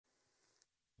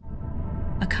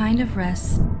a kind of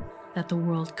rest that the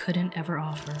world couldn't ever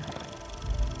offer.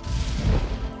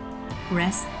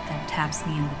 Rest that taps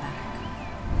me in the back,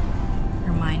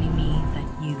 reminding me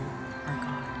that you are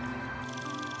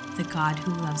God, the God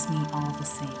who loves me all the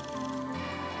same.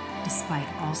 Despite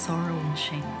all sorrow and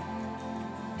shame,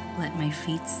 let my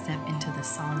feet step into the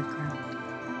solid ground,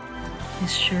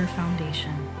 His sure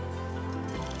foundation,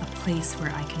 a place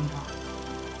where I can walk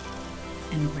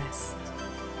and rest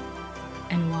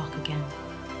and walk again,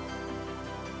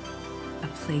 a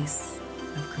place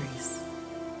of grace.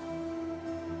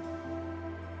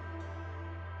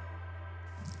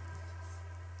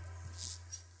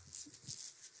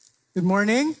 Good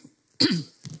morning.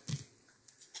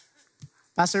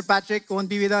 Pastor Patrick won't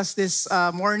be with us this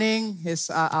morning. He's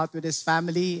out with his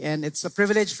family, and it's a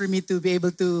privilege for me to be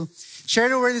able to share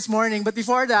the word this morning. But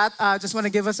before that, I just want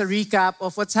to give us a recap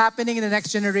of what's happening in the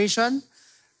next generation.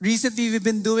 Recently, we've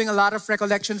been doing a lot of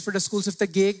recollection for the schools of the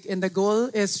gig, and the goal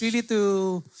is really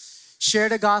to share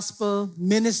the gospel,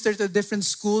 minister to different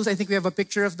schools. I think we have a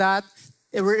picture of that.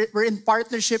 We're in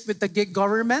partnership with the gig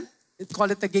government. We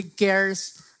call it the Gig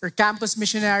Cares. Our campus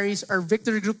missionaries, our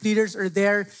victory group leaders are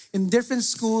there in different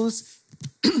schools,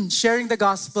 sharing the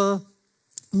gospel,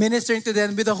 ministering to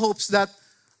them with the hopes that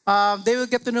they will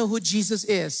get to know who Jesus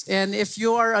is. And if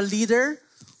you are a leader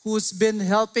who's been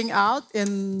helping out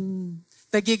in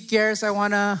the Gig Cares, I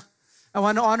wanna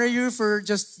honor you for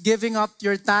just giving up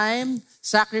your time,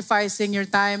 sacrificing your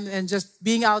time, and just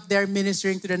being out there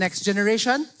ministering to the next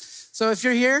generation. So if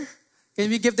you're here,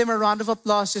 can we give them a round of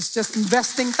applause? Just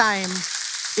investing time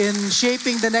in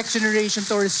shaping the next generation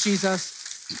towards Jesus.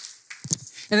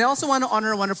 And I also want to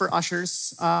honor one of our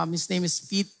ushers. His name is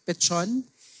Pete Pechon.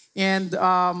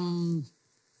 And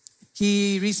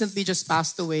he recently just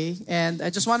passed away. And I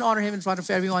just want to honor him in front of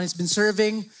everyone. He's been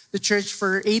serving the church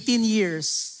for 18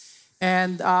 years.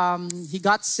 And he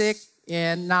got sick,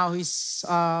 and now he's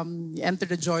he entered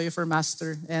the joy of our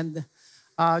master. And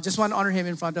just want to honor him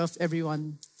in front of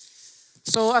everyone.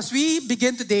 So as we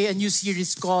begin today a new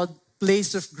series called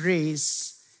Place of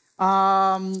Grace,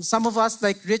 some of us,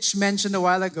 like Rich mentioned a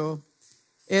while ago,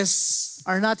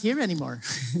 are not here anymore.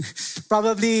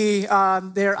 Probably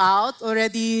they're out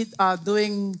already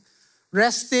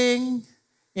resting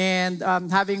and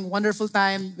having wonderful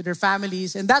time with their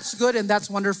families. And that's good and that's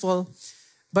wonderful.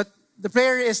 But the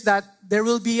prayer is that there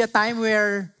will be a time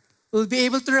where we'll be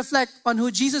able to reflect on who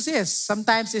Jesus is.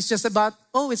 Sometimes it's just about,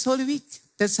 oh, it's Holy Week.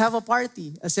 Let's have a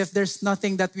party, as if there's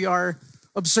nothing that we are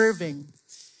observing.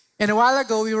 And a while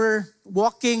ago, we were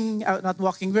we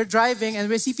were driving, and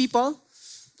we see people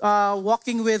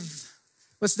walking with,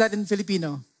 what's that in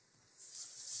Filipino?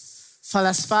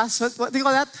 Falaspas? What do you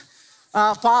call that?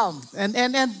 Palm.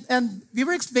 And we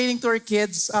were explaining to our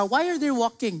kids, why are they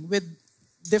walking with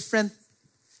different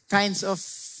kinds of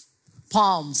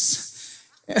palms?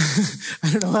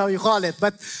 I don't know how you call it,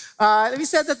 but we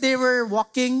said that they were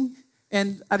walking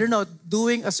and,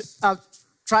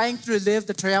 trying to relive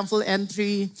the triumphal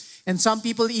entry. And some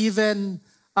people even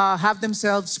have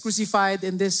themselves crucified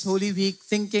in this Holy Week,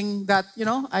 thinking that,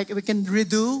 we can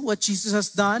redo what Jesus has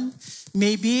done.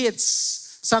 Maybe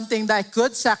it's something that I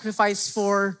could sacrifice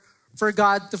for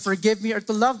God to forgive me or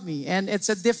to love me. And it's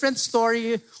a different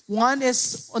story. One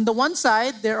is, on the one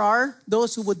side, there are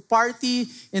those who would party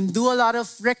and do a lot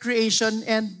of recreation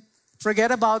and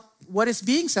forget about what is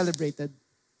being celebrated.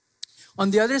 On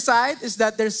the other side is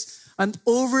that there's an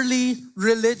overly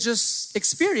religious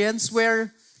experience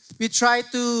where we try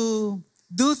to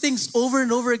do things over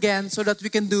and over again so that we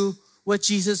can do what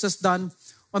Jesus has done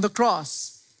on the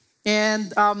cross.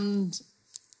 And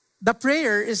the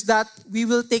prayer is that we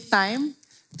will take time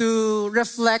to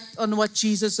reflect on what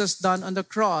Jesus has done on the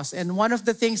cross. And one of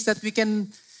the things that we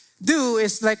can do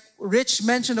is, like Rich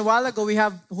mentioned a while ago, we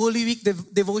have Holy Week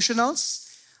devotionals.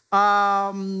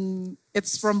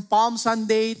 It's from Palm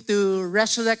Sunday to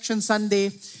Resurrection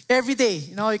Sunday. Every day,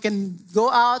 you can go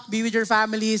out, be with your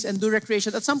families, and do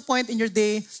recreation. At some point in your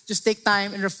day, just take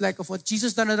time and reflect of what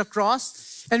Jesus done on the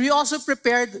cross. And we also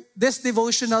prepared this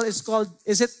devotional. It's called,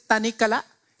 is it Tanikala?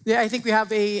 Yeah, I think we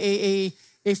have a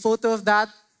photo of that.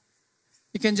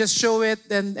 You can just show it.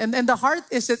 And the heart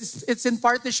is it's in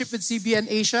partnership with CBN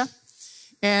Asia.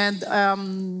 And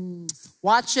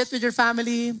watch it with your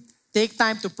family. Take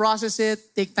time to process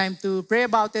it, take time to pray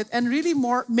about it, and really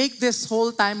make this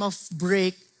whole time of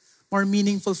break more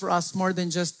meaningful for us, more than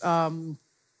just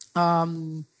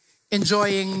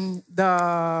enjoying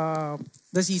the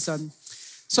season.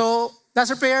 So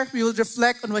that's our prayer. We will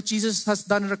reflect on what Jesus has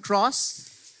done on the cross.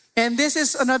 And this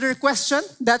is another question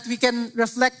that we can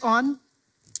reflect on.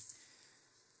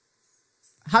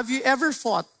 Have you ever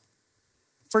fought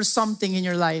for something in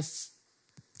your life,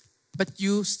 but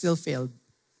you still failed?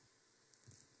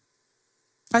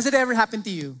 Has it ever happened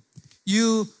to you?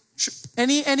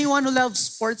 Anyone who loves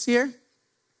sports here?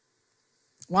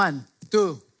 1,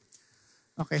 2.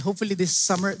 Okay, hopefully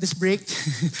this break,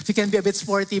 we can be a bit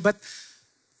sporty. But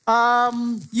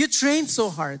you trained so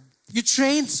hard. You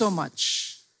trained so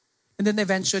much. And then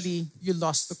eventually, you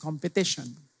lost the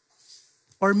competition.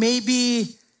 Or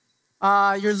maybe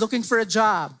you're looking for a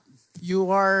job.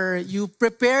 You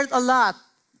prepared a lot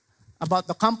about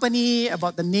the company,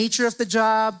 about the nature of the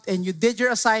job, and you did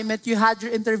your assignment, you had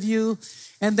your interview,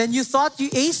 and then you thought you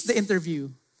aced the interview.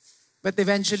 But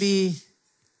eventually,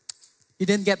 you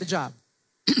didn't get the job.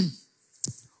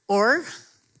 Or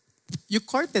you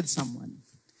courted someone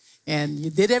and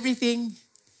you did everything.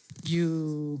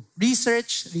 You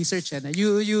researched, and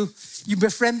you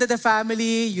befriended the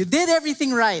family. You did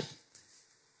everything right.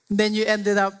 And then you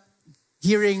ended up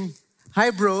hearing,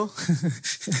 "Hi, bro."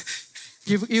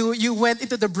 You went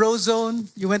into the bro zone.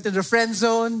 You went into the friend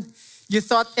zone. You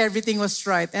thought everything was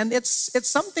right, and it's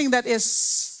something that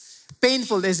is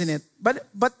painful, isn't it?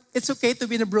 But it's okay to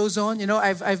be in a bro zone. You know,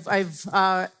 I've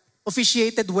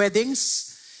officiated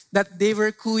weddings that they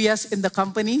were kuyas in the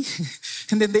company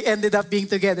and then they ended up being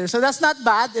together. So that's not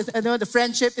bad. I know the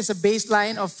friendship is a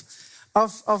baseline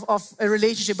of a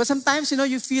relationship. But sometimes,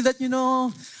 you feel that,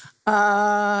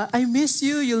 I miss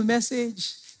you, you'll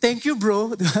message. Thank you,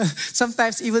 bro.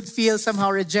 Sometimes you would feel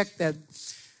somehow rejected.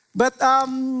 But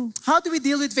how do we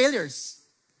deal with failures?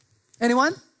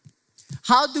 Anyone?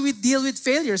 How do we deal with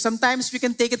failure? Sometimes we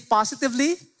can take it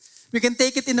positively. We can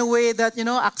take it in a way that,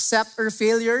 accept our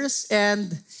failures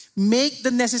and make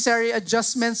the necessary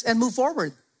adjustments and move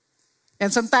forward.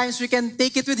 And sometimes we can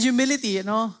take it with humility,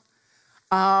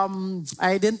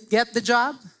 I didn't get the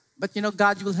job, but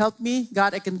God, you will help me.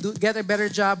 God, I can get a better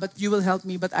job, but you will help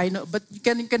me. But you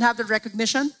can have the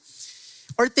recognition,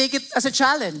 or take it as a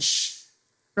challenge,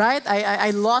 right?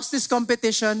 I lost this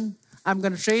competition. I'm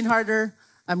going to train harder.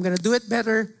 I'm going to do it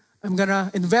better. I'm going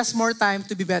to invest more time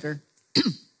to be better.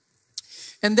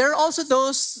 And there are also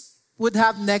those who would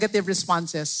have negative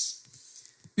responses.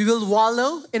 We will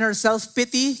wallow in our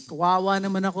self-pity. Kawawa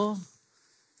naman ako.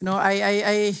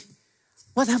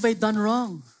 What have I done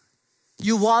wrong?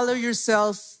 You wallow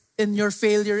yourself in your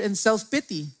failure in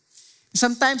self-pity.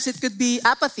 Sometimes it could be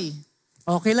apathy.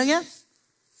 Okay lang yan.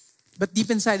 But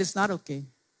deep inside, it's not okay.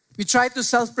 We try to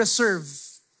self-preserve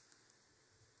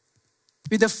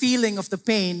with the feeling of the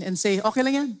pain and say, okay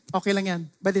lang yan.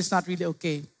 But it's not really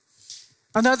okay.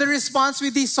 Another response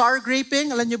would be sour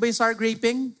graping. Alam niyo ba yung sour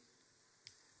graping?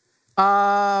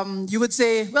 You would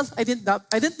say, well, I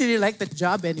didn't really like that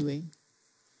job anyway.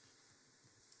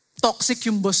 Toxic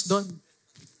yung boss doon.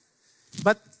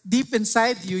 But deep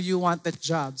inside you want that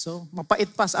job. So,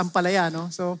 mapait pa sa ampalaya, no?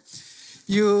 So,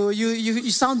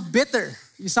 you sound bitter.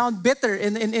 You sound bitter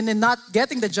in not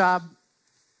getting the job.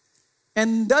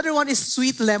 And the other one is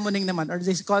sweet lemoning naman, or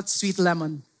they call it sweet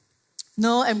lemon.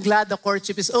 No, I'm glad the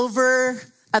courtship is over.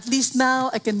 At least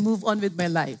now, I can move on with my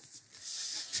life.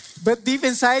 But deep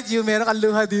inside you, meron kang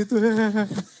luha dito.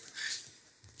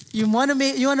 You want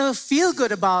to feel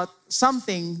good about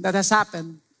something that has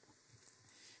happened.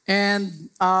 And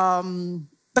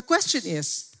the question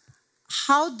is,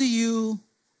 how do you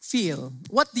feel?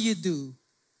 What do you do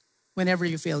whenever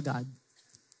you fail God?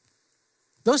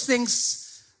 Those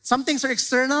things, some things are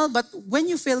external, but when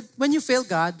you fail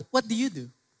God, what do you do?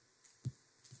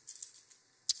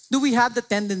 Do we have the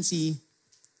tendency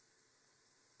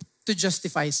to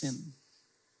justify sin?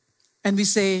 And we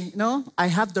say, no, I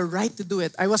have the right to do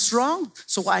it. I was wrong,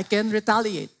 so I can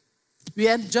retaliate. We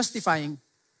end justifying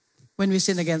when we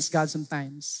sin against God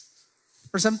sometimes.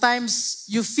 Or sometimes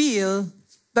you feel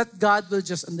that God will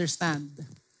just understand.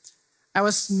 I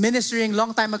was ministering a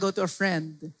long time ago to a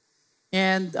friend,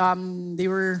 and they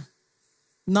were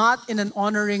not in an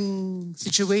honoring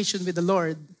situation with the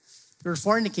Lord. They were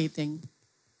fornicating.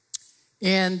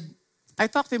 And I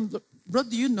talked to him, bro,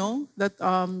 do you know that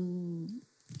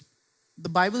the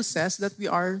Bible says that we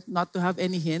are not to have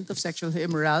any hint of sexual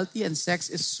immorality, and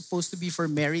sex is supposed to be for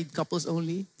married couples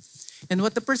only? And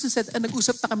what the person said,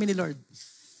 nag-usap na kami ni Lord.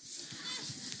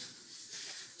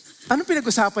 Ano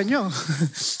pinag-usapan nyo?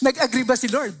 Nag-agree ba si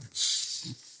Lord?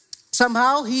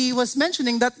 Somehow, he was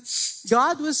mentioning that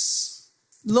God was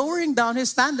lowering down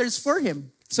his standards for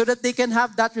him so that they can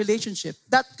have that relationship.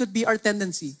 That could be our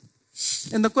tendency.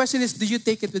 And the question is, do you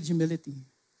take it with humility?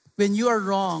 When you are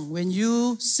wrong, when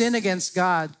you sin against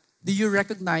God, do you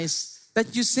recognize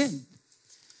that you sinned?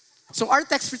 So our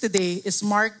text for today is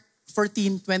Mark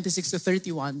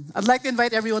 14:26-31. I'd like to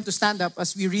invite everyone to stand up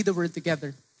as we read the word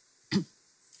together.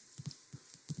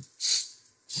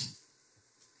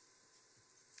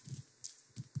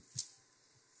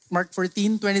 Mark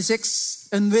 14:26.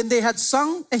 And when they had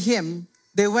sung a hymn,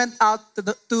 they went out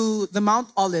to the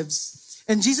Mount Olives.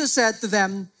 And Jesus said to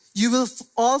them, "You will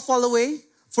all fall away,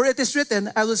 for it is written,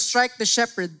 I will strike the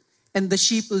shepherd, and the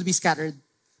sheep will be scattered.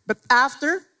 But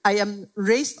after I am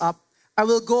raised up, I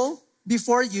will go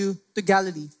before you to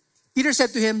Galilee." Peter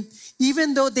said to him,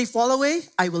 "Even though they fall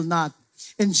away, I will not."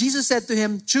 And Jesus said to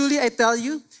him, "Truly I tell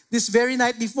you, this very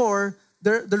night before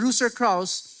the rooster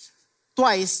crows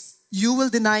twice, you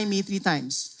will deny me 3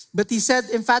 times. But he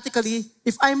said emphatically,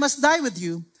 "If I must die with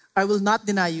you, I will not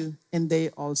deny you." And they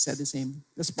all said the same.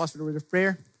 Let's pause for the word of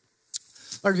prayer.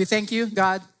 Lord, we thank you,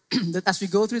 God, that as we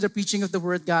go through the preaching of the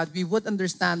word, God, we would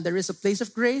understand there is a place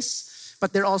of grace,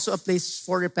 but there's also a place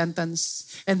for repentance,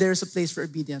 and there is a place for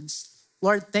obedience.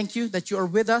 Lord, thank you that you are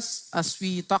with us as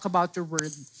we talk about your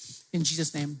word. In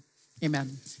Jesus' name, amen.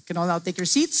 You can all now take your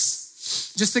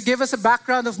seats. Just to give us a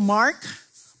background of Mark.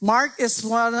 Mark is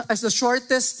the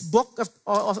shortest book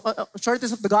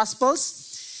shortest of the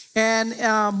Gospels, and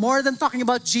more than talking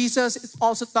about Jesus, it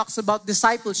also talks about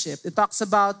discipleship. It talks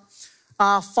about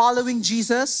following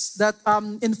Jesus. That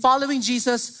in following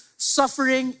Jesus,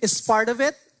 suffering is part of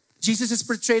it. Jesus is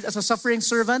portrayed as a suffering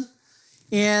servant,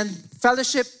 and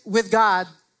fellowship with God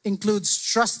includes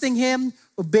trusting Him,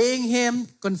 obeying Him,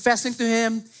 confessing to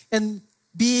Him, and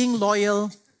being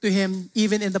loyal to Him,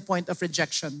 even in the point of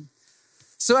rejection.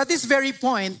 So at this very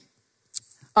point,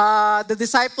 the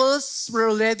disciples were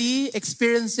already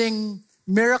experiencing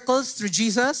miracles through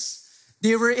Jesus.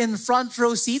 They were in front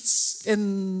row seats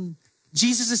in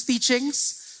Jesus'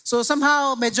 teachings. So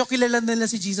somehow, medyo kilala nila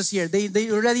si Jesus here. They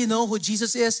already know who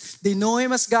Jesus is. They know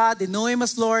Him as God. They know Him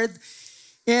as Lord.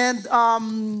 And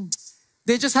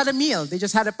they just had a meal. They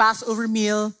just had a Passover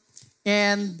meal.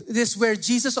 And this is where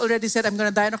Jesus already said, "I'm going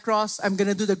to die on a cross. I'm going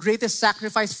to do the greatest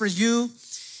sacrifice for you.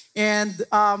 And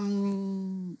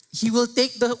He will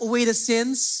take away the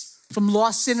sins from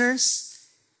lost sinners."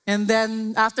 And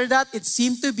then after that, it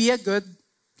seemed to be a good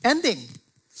ending.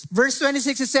 Verse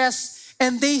 26, it says,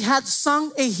 "And they had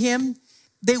sung a hymn.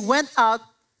 They went out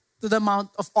to the Mount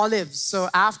of Olives." So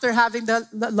after having the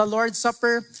Lord's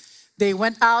Supper, they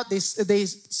went out, they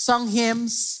sung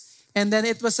hymns, and then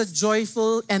it was a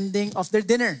joyful ending of their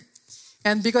dinner.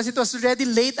 And because it was already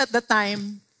late at the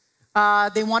time,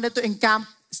 they wanted to encamp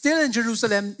still in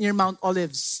Jerusalem near Mount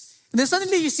Olives. And then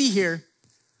suddenly you see here,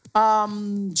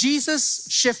 Jesus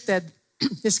shifted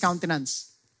His countenance.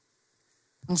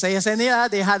 Ang saya-saya nila,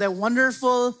 they had a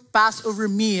wonderful Passover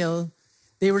meal.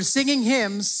 They were singing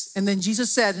hymns, and then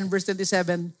Jesus said in verse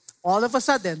 27, all of a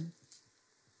sudden,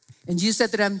 and Jesus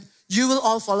said to them, "You will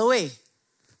all fall away.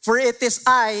 For it is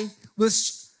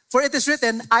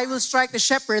written, I will strike the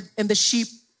shepherd, and the sheep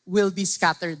will be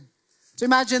scattered." So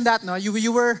imagine that, no?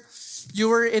 You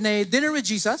were in a dinner with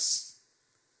Jesus,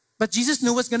 but Jesus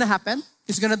knew what's going to happen.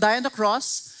 He's going to die on the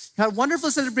cross. You had a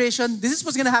wonderful celebration. This is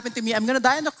what's going to happen to me. I'm going to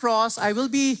die on the cross. I will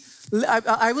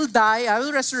die. I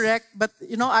will resurrect. But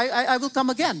I will come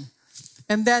again.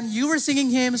 And then you were singing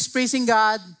hymns, praising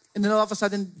God, and then all of a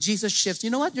sudden Jesus shifts. You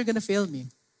know what? You're going to fail me.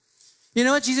 You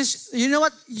know what, Jesus? You know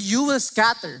what? You will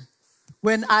scatter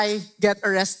when I get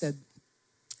arrested.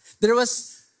 There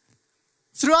was,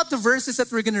 throughout the verses that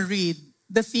we're going to read,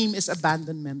 the theme is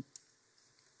abandonment.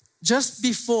 Just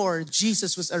before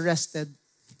Jesus was arrested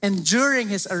and during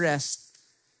His arrest,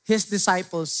 His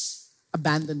disciples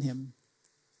abandoned Him.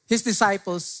 His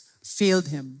disciples failed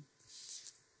Him.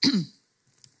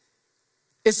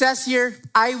 It says here,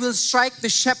 "I will strike the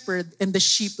shepherd and the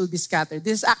sheep will be scattered."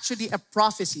 This is actually a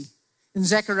prophecy in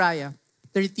Zechariah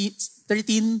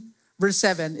 13 verse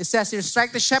 7. It says here,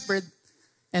 "Strike the shepherd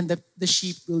and the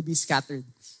sheep will be scattered."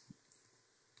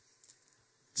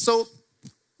 So,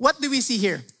 what do we see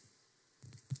here?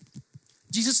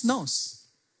 Jesus knows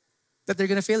that they're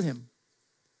going to fail Him.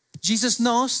 Jesus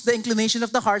knows the inclination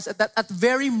of the hearts at that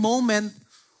very moment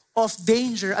of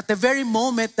danger, at the very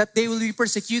moment that they will be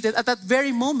persecuted, at that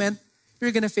very moment,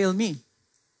 you're going to fail me.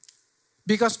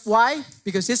 Because why?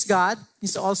 Because He's God.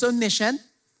 He's also omniscient.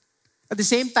 At the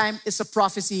same time, it's a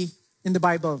prophecy in the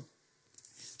Bible.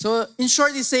 So in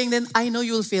short, He's saying then, I know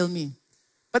you will fail me.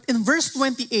 But in verse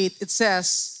 28, it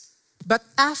says, "But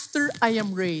after I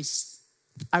am raised,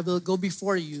 I will go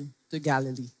before you to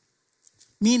Galilee."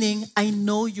 Meaning, I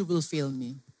know you will fail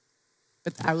me,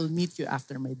 but I will meet you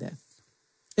after my death.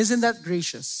 Isn't that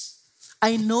gracious?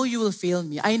 I know you will fail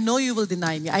me. I know you will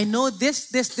deny me. I know this,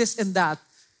 and that,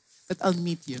 but I'll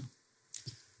meet you.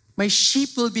 My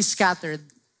sheep will be scattered,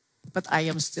 but I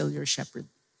am still your shepherd.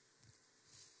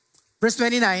 Verse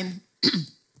 29,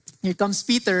 here comes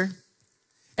Peter.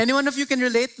 Anyone of you can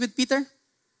relate with Peter?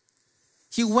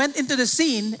 He went into the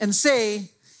scene and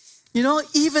say,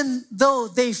 Even though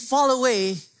they fall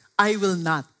away, I will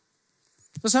not.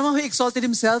 So someone who exalted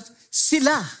himself,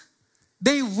 sila,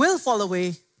 they will fall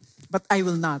away, but I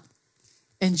will not.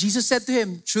 And Jesus said to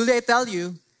him, truly I tell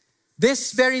you,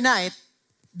 this very night,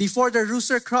 before the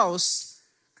rooster crows,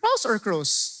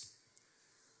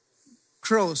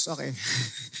 crows, okay.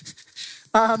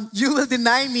 You will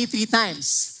deny me 3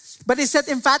 times. But he said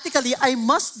emphatically, I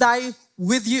must die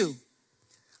with you.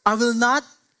 I will not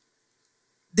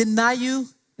deny you.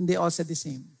 And they all said the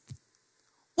same.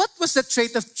 What was the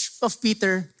trait of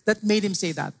Peter that made him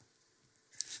say that?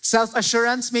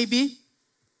 Self-assurance maybe?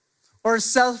 Or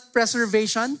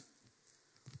self-preservation?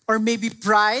 Or maybe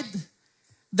pride?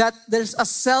 That there's a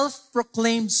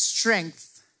self-proclaimed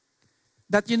strength.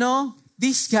 That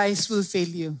these guys will fail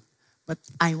you, but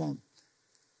I won't.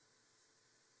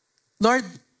 Lord,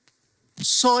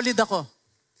 solid ako.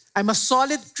 I'm a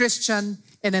solid Christian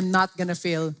and I'm not gonna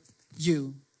fail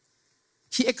you.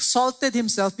 He exalted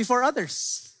himself before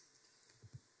others.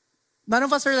 None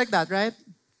of us are like that, right?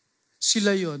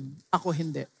 Sila yun, ako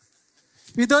hindi.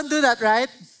 We don't do that, right?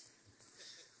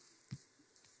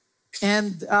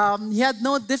 And he had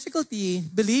no difficulty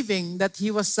believing that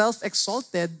he was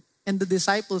self-exalted and the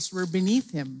disciples were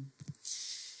beneath him.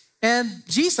 And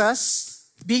Jesus,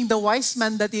 being the wise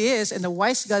man that he is and the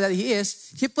wise God that he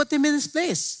is, he put him in his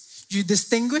place. You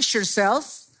distinguish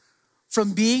yourself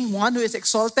from being one who is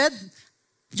exalted,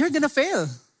 you're gonna fail.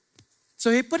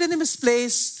 So he put him in his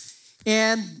place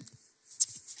and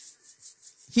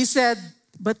he said,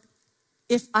 but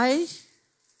if I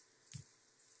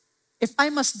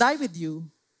must die with you,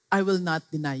 I will not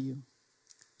deny you.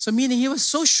 So meaning he was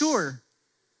so sure.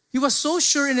 He was so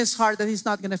sure in his heart that he's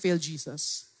not going to fail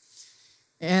Jesus.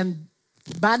 And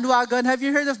bandwagon, have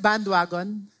you heard of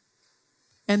bandwagon?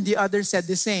 And the other said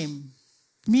the same.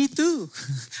 Me too.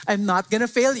 I'm not going to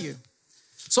fail you.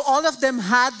 So all of them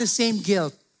had the same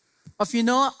guilt of,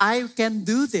 I can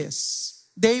do this.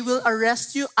 They will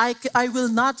arrest you. I will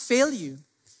not fail you.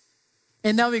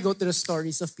 And now we go to the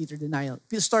stories of Peter's denial.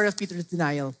 The story of Peter's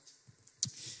denial.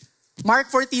 Mark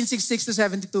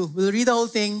 14:66-72. We'll read the whole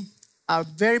thing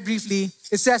very briefly.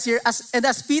 It says here,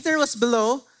 as Peter was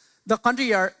below the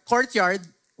courtyard,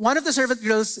 one of the servant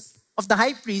girls of the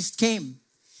high priest came.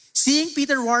 Seeing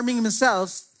Peter warming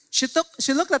himself, she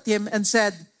looked at him and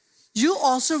said, you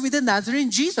also with the Nazarene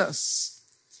Jesus.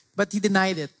 But he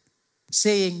denied it,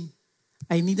 saying,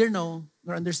 I neither know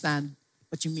nor understand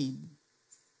what you mean.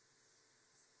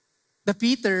 The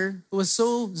Peter, who was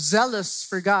so zealous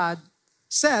for God,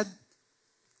 said,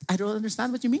 I don't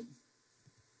understand what you mean.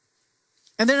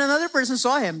 And then another person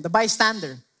saw him, the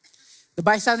bystander. The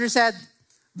bystander said,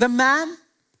 the man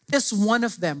is one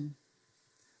of them.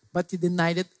 But he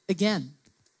denied it again.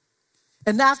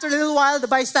 And after a little while, the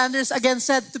bystanders again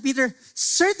said to Peter,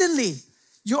 certainly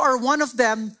you are one of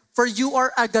them, for you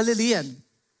are a Galilean.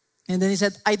 And then he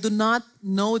said, I do not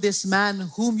know this man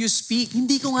whom you speak.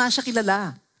 Hindi ko nga siya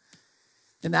kilala.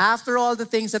 And after all the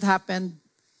things that happened,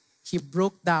 he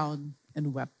broke down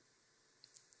and wept.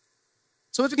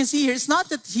 So what we can see here, it's not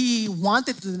that he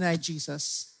wanted to deny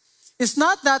Jesus. It's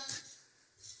not that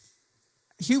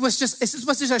it was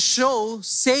just a show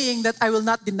saying that I will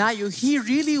not deny you. He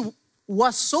really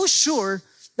was so sure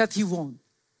that he won't.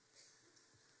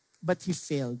 But he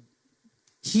failed.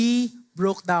 He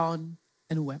broke down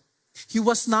and wept. He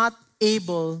was not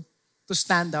able to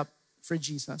stand up for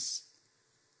Jesus.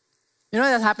 You know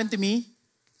that happened to me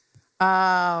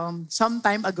some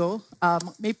time ago,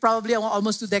 maybe probably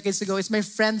almost 2 decades ago. It's my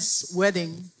friend's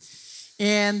wedding.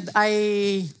 And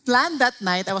I planned that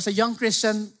night. I was a young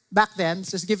Christian back then.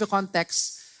 So to give you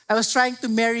context, I was trying to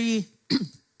marry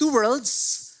 2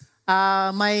 worlds.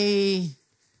 My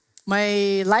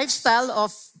lifestyle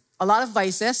of a lot of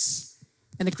vices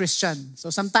and a Christian. So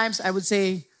sometimes I would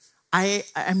say,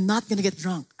 I'm not going to get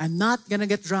drunk. I'm not going to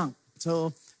get drunk.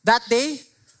 So that day,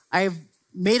 I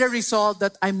made a resolve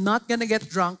that I'm not going to get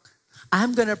drunk.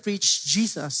 I'm going to preach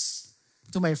Jesus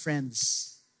to my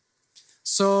friends.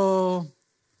 So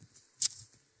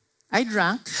I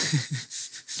drank.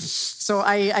 So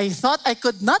I thought I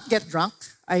could not get drunk.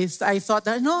 I thought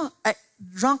that,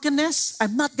 drunkenness,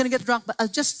 I'm not going to get drunk, but I'll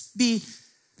just be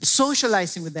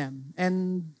socializing with them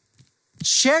and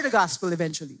share the gospel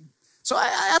eventually. So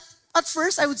at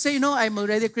first, I would say, I'm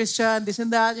already a Christian, this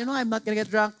and that. I'm not going to get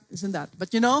drunk, this and that.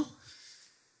 But the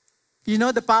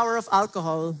power of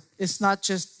alcohol is not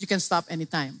just, you can stop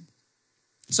anytime.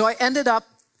 So I ended up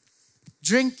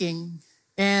drinking.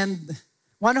 And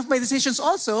one of my decisions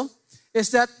also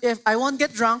is that if I won't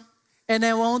get drunk and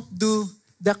I won't do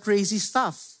the crazy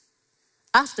stuff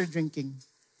after drinking.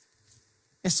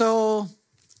 And so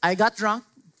I got drunk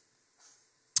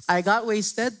I got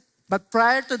wasted. But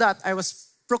prior to that, I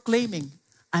was proclaiming,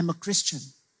 I'm a Christian.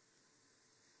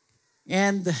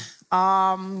 And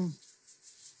a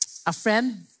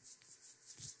friend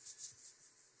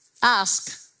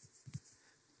asked,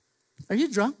 are you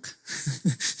drunk?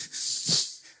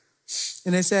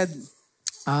 And I said,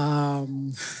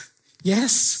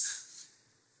 yes.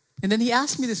 And then he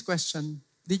asked me this question,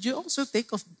 did you also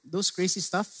take of those crazy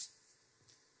stuff?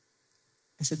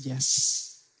 I said,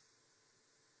 yes.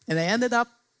 And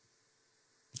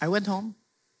I went home,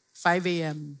 5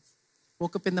 a.m.,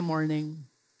 woke up in the morning,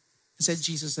 and said,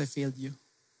 Jesus, I failed you.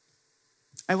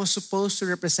 I was supposed to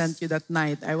represent you that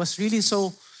night. I was really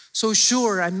so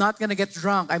sure I'm not gonna get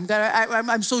drunk.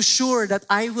 I'm so sure that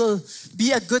I will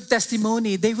be a good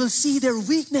testimony. They will see their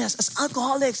weakness as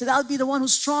alcoholics, and I'll be the one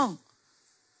who's strong.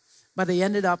 But I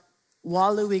ended up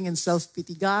wallowing in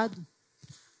self-pity. God,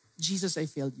 Jesus, I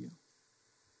failed you.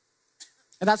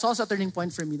 And that's also a turning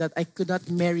point for me, that I could not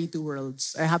marry two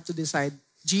worlds. I have to decide,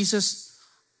 Jesus,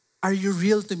 are you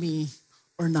real to me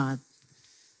or not?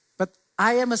 But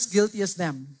I am as guilty as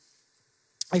them.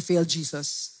 I failed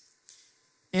Jesus.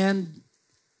 And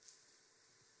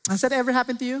has that ever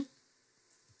happened to you?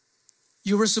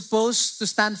 You were supposed to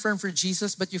stand firm for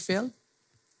Jesus, but you failed?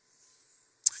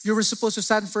 You were supposed to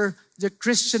stand for the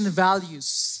Christian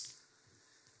values,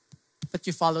 but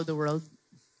you follow the world.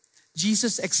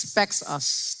 Jesus expects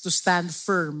us to stand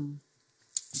firm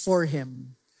for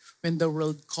Him when the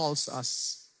world calls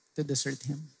us to desert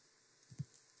Him.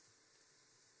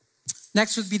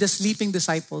 Next would be the sleeping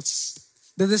disciples.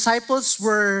 The disciples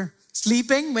were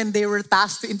sleeping when they were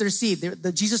tasked to intercede.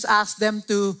 Jesus asked them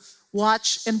to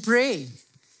watch and pray,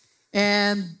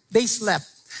 and they slept.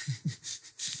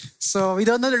 So we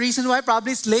don't know the reason why.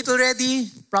 Probably it's late already.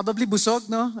 Probably busog,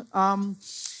 no?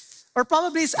 Or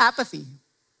probably it's apathy.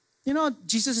 You know,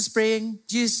 Jesus is praying.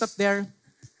 Jesus is up there.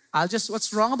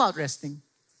 What's wrong about resting?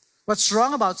 What's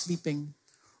wrong about sleeping?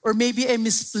 Or maybe a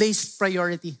misplaced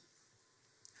priority.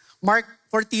 Mark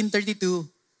 14:32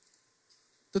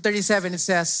 to 37, it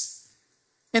says,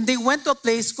 and they went to a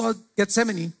place called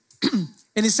Gethsemane.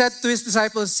 And He said to His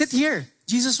disciples, sit here.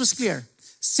 Jesus was clear.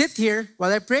 Sit here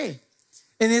while I pray.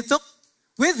 And He took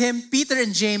with Him Peter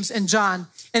and James and John,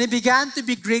 and He began to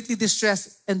be greatly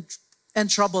distressed and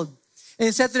troubled. And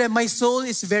He said to them, my soul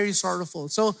is very sorrowful.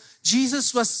 So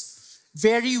Jesus was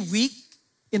very weak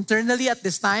internally at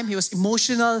this time. He was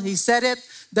emotional. He said it,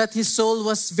 that His soul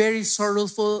was very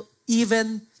sorrowful,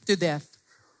 even to death.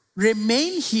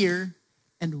 Remain here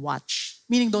and watch.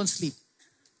 Meaning don't sleep.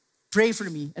 Pray for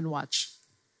me and watch.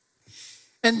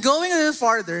 And going a little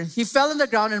farther, He fell on the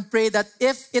ground and prayed that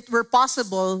if it were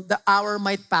possible, the hour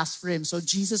might pass for Him. So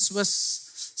Jesus was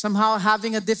somehow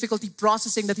having a difficulty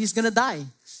processing that He's gonna die.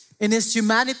 In His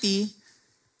humanity,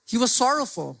 He was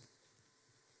sorrowful.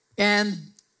 And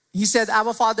He said,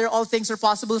 Abba Father, all things are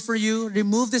possible for you.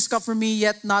 Remove this cup from me,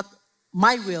 yet not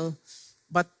my will,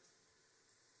 but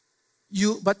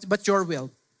your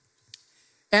will.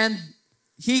 And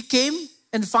He came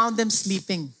and found them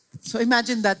sleeping. So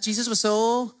imagine that Jesus was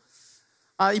so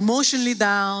emotionally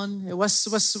down. It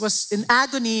was in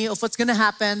agony of what's gonna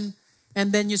happen,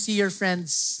 and then you see your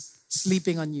friends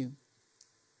sleeping on you.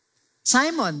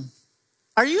 Simon,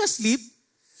 are you asleep?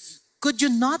 Could you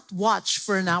not watch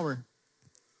for an hour?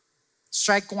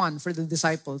 Strike one for the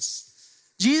disciples.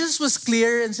 Jesus was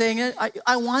clear in saying,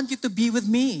 I want you to be with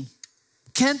me.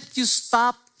 Can't you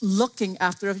stop looking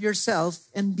after yourself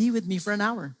and be with me for an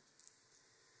hour?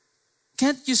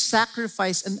 Can't you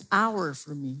sacrifice an hour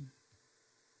for me?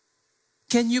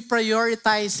 Can you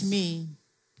prioritize me,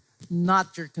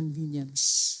 not your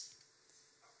convenience?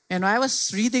 And when I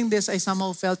was reading this, I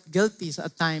somehow felt guilty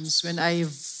at times when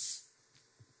I've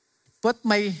put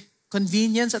my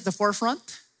convenience at the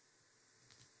forefront.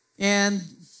 And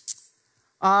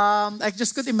I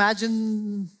just could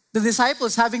imagine the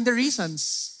disciples having the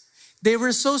reasons. They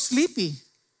were so sleepy.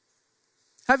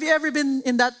 Have you ever been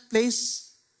in that place?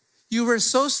 You were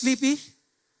so sleepy,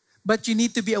 but you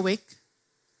need to be awake.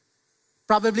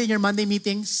 Probably in your Monday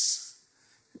meetings,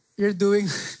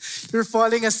 you're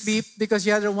falling asleep because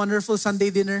you had a wonderful Sunday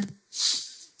dinner.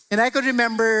 And I could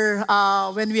remember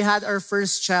when we had our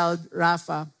first child,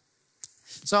 Rafa.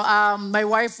 So my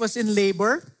wife was in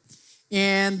labor.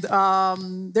 And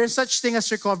there's such thing as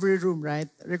recovery room, right?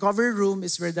 Recovery room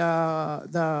is where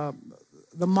the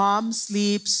mom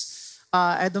sleeps.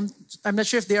 I'm not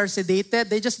sure if they are sedated.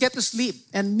 They just get to sleep.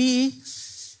 And me,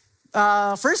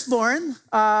 firstborn,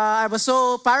 I was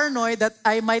so paranoid that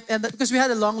I might end up, because we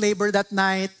had a long labor that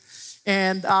night.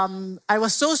 And I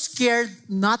was so scared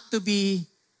not to be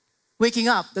waking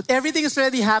up, that everything is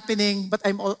already happening, but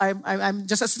I'm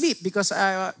just asleep because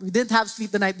we didn't have sleep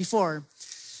the night before.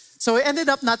 So I ended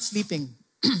up not sleeping.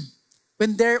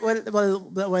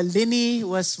 While Linny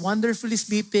was wonderfully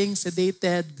sleeping,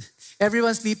 sedated,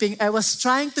 everyone sleeping, I was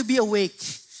trying to be awake.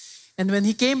 And when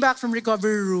he came back from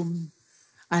recovery room,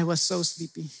 I was so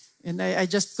sleepy. And I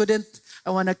just couldn't,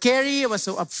 I want to carry, I was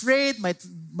so afraid,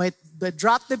 might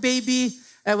drop the baby.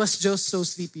 I was just so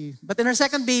sleepy. But in our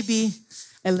second baby,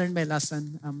 I learned my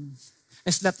lesson. I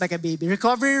slept like a baby.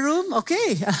 Recovery room?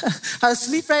 Okay. I'll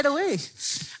sleep right away.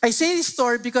 I say this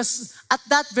story because at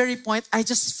that very point, I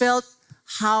just felt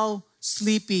how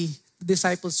sleepy the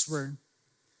disciples were.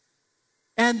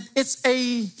 And it's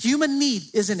a human need,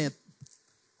 isn't it?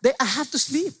 I have to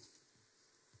sleep.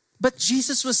 But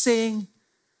Jesus was saying,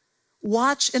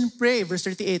 watch and pray, verse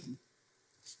 38.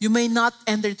 You may not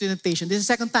enter into temptation. This is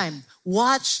the second time.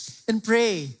 Watch and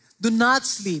pray. Do not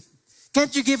sleep.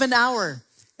 Can't you give an hour?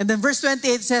 And then verse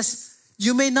 28 says,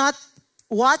 you may not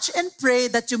watch and pray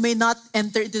that you may not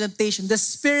enter into temptation. The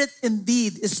spirit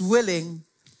indeed is willing,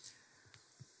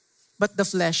 but the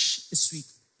flesh is weak.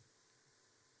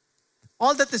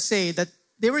 All that to say that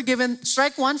they were given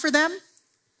strike one for them.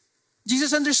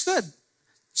 Jesus understood.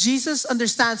 Jesus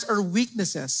understands our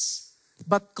weaknesses,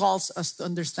 but calls us to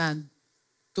understand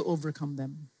to overcome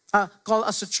them. Call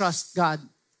us to trust God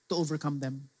to overcome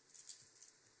them.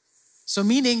 So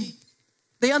meaning,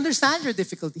 they understand your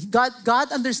difficulty.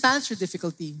 God understands your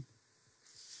difficulty.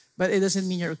 But it doesn't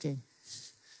mean you're okay.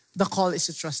 The call is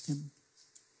to trust Him.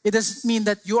 It doesn't mean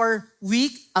that you are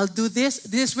weak. I'll do this.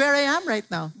 This is where I am right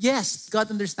now. Yes, God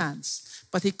understands.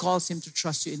 But He calls him to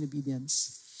trust you in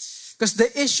obedience. Because the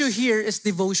issue here is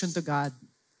devotion to God,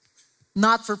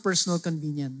 not for personal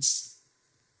convenience.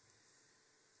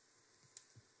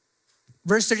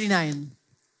 Verse 39.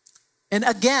 And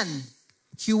again,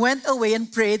 he went away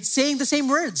and prayed, saying the same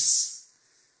words.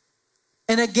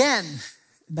 And again,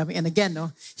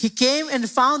 no? He came and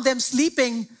found them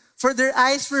sleeping, for their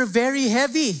eyes were very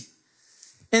heavy,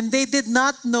 and they did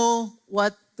not know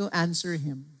what to answer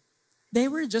him. They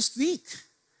were just weak.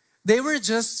 They were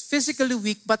just physically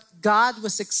weak, but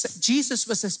Jesus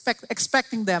was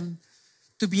expecting them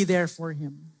to be there for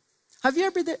him. Have you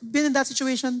ever been in that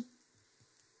situation?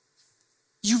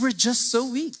 You were just so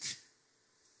weak.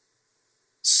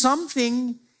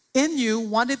 Something in you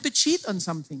wanted to cheat on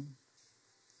something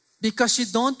because you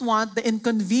don't want the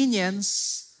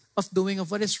inconvenience of doing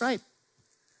what is right.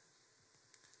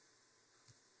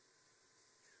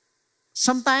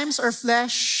 Sometimes our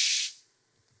flesh,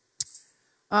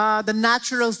 the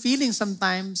natural feeling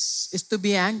sometimes is to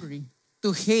be angry,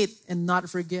 to hate and not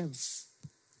forgive.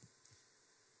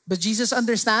 But Jesus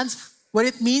understands what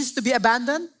it means to be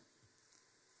abandoned,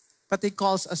 but He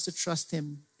calls us to trust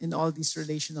Him in all these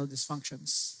relational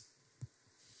dysfunctions.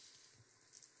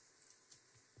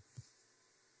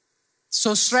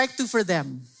 So strike two for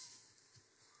them.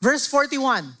 Verse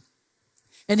 41.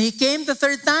 And He came the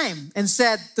third time and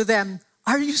said to them,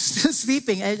 are you still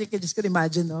sleeping? I just could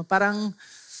imagine, no? Parang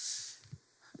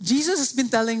Jesus has been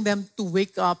telling them to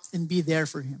wake up and be there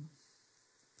for Him.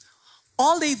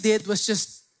 All they did was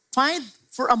just find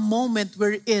for a moment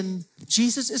wherein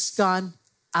Jesus is gone,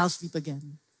 I'll sleep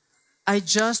again. I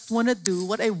just want to do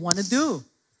what I want to do.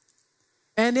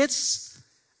 And it's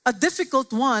a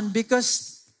difficult one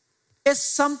because it's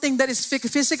something that is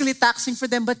physically taxing for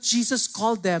them, but Jesus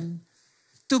called them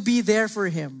to be there for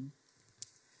Him.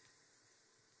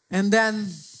 And then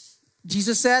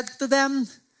Jesus said to them,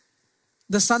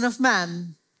 the Son of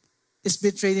Man is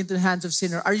betrayed into the hands of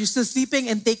sinners. Are you still sleeping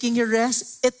and taking your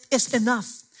rest? It is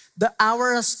enough. The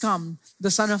hour has come.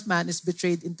 The Son of Man is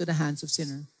betrayed into the hands of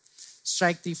sinners.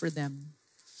 Strike three for them.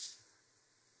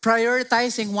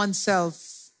 Prioritizing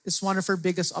oneself is one of our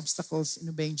biggest obstacles in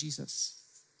obeying Jesus.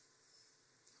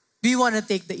 We want to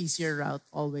take the easier route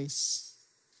always.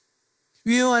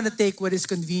 We want to take what is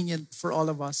convenient for all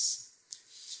of us.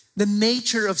 The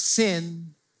nature of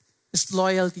sin is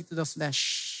loyalty to the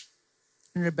flesh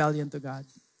and rebellion to God.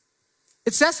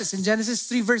 It says this in Genesis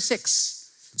 3 verse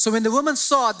 6. So when the woman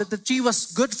saw that the tree was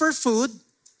good for food,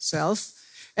 self,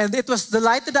 and it was the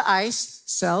light to the eyes,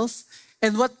 self,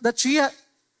 and what the tree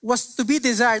was to be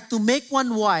desired to make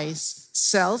one wise,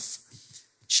 self,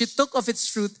 she took of its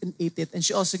fruit and ate it. And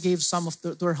she also gave some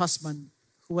to her husband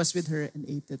who was with her and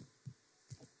ate it.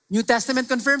 New Testament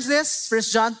confirms this. 1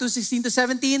 John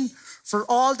 2:16-17. For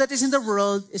all that is in the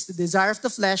world is the desire of the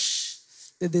flesh,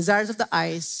 the desires of the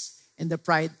eyes, and the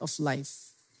pride of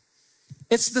life.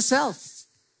 It's the self.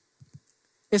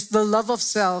 It's the love of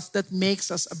self that makes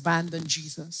us abandon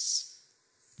Jesus.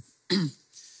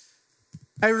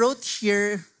 I wrote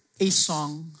here a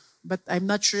song but I'm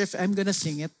not sure if I'm gonna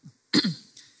sing it.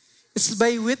 It's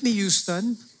by Whitney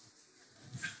Houston.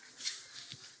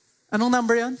 Anong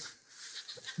number yan?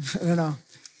 I don't know.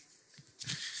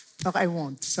 Okay, I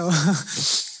won't. So,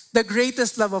 the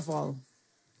greatest love of all.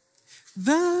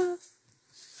 The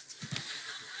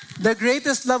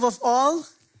greatest love of all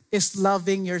is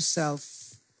loving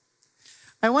yourself.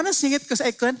 I want to sing it because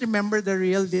I can't remember the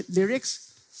real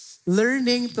lyrics.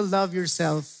 Learning to love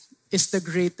yourself is the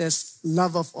greatest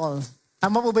love of all.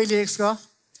 Tama po ba yung lyrics ko?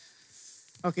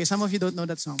 Okay, some of you don't know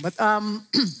that song. But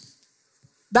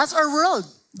that's our world.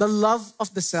 The love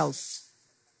of the self.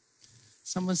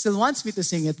 Someone still wants me to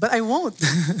sing it, but I won't.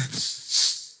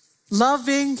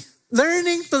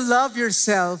 Learning to love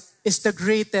yourself is the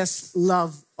greatest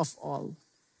love of all.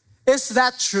 Is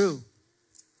that true?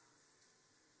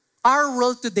 Our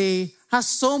world today has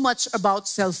so much about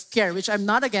self-care, which I'm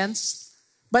not against,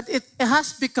 but it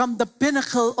has become the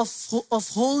pinnacle of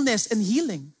wholeness and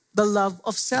healing, the love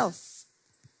of self.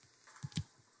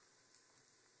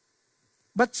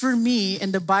 But for me,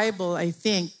 in the Bible, I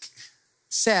think,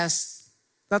 says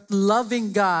that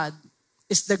loving God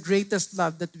is the greatest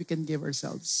love that we can give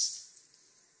ourselves.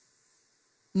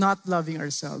 Not loving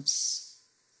ourselves.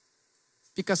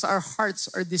 Because our hearts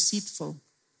are deceitful.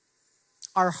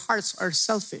 Our hearts are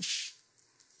selfish.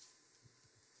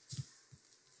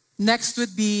 Next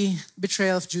would be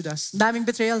betrayal of Judas. Daming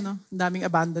betrayal, no? Daming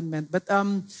abandonment. But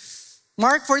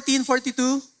Mark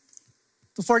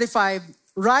 14:42-45,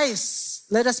 rise,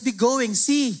 let us be going.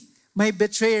 See, my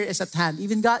betrayer is at hand.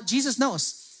 Even God, Jesus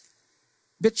knows.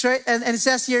 And it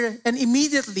says here, and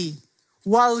immediately,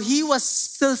 while he was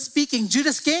still speaking,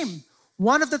 Judas came.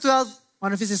 One of the 12,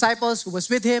 one of his disciples who was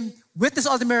with him, witnessed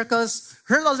all the miracles,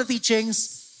 heard all the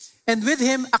teachings, and with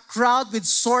him a crowd with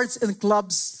swords and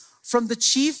clubs from the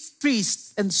chief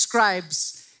priests and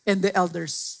scribes and the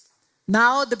elders.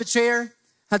 Now the betrayer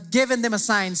had given them a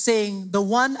sign, saying, the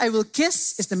one I will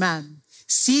kiss is the man.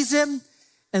 Seize him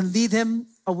and lead him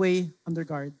away under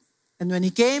guard. And when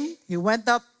he came, he went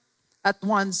up at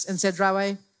once and said,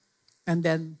 Rabbi, and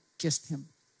then kissed him.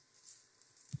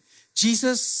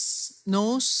 Jesus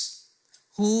knows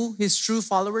who his true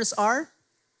followers are.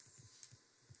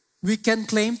 We can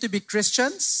claim to be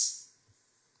Christians,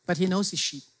 but he knows his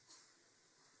sheep.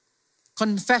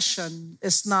 Confession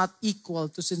is not equal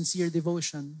to sincere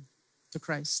devotion to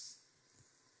Christ.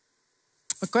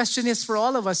 The question is for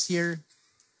all of us here,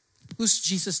 who's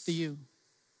Jesus to you?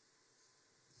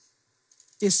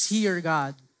 Is he your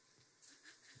God?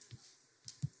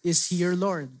 Is he your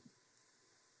Lord?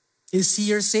 Is he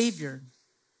your Savior?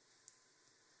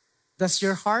 Does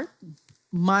your heart,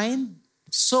 mind,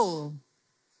 soul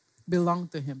belong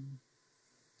to him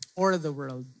or the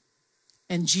world?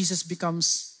 And Jesus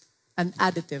becomes an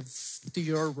additive to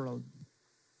your world.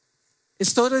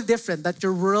 It's totally different that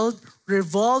your world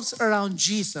revolves around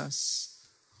Jesus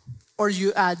or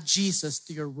you add Jesus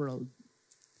to your world.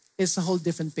 It's a whole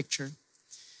different picture.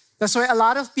 That's why a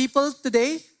lot of people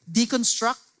today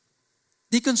deconstruct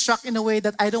in a way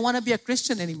that I don't want to be a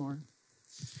Christian anymore.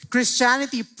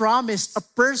 Christianity promised a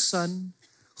person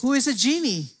who is a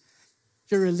genie.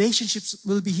 Your relationships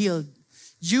will be healed.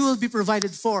 You will be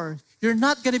provided for. You're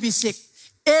not going to be sick.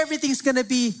 Everything's going to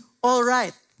be all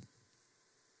right.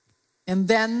 And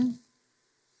then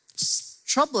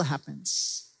trouble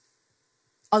happens.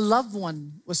 A loved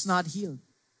one was not healed.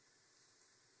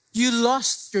 You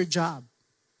lost your job.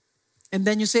 And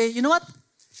then you say, you know what?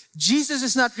 Jesus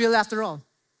is not real after all.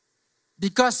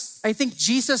 Because I think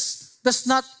Jesus does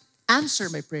not answer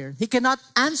my prayer. He cannot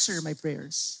answer my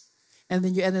prayers. And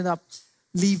then you ended up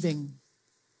leaving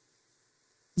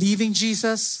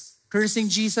Jesus, cursing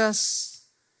Jesus,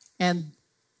 and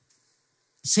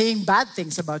saying bad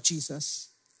things about Jesus.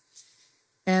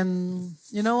 And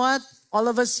you know what? All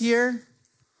of us here,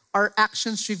 our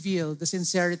actions reveal the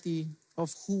sincerity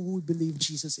of who we believe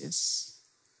Jesus is.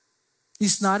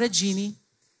 He's not a genie.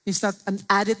 He's not an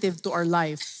additive to our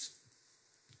life.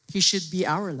 He should be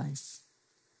our life.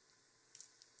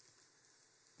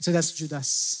 So that's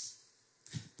Judas.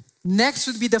 Next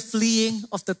would be the fleeing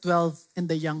of the 12 and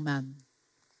the young man.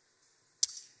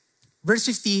 Verse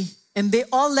 50, and they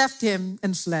all left him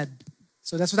and fled.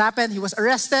 So that's what happened. He was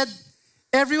arrested.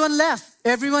 Everyone left.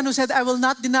 Everyone who said, I will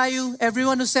not deny you.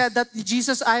 Everyone who said that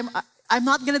Jesus, I'm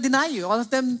not going to deny you. All of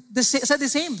them said the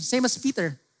same as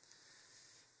Peter.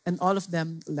 And all of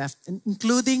them left,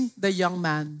 including the young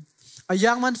man. A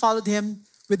young man followed him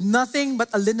with nothing but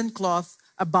a linen cloth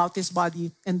about his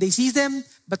body. And they seized him,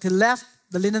 but he left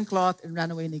the linen cloth and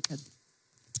ran away naked.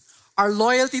 Our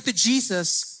loyalty to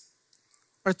Jesus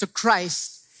or to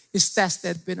Christ is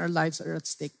tested when our lives are at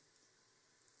stake.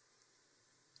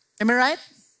 Am I right?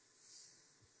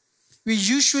 We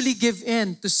usually give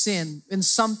in to sin when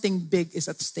something big is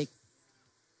at stake.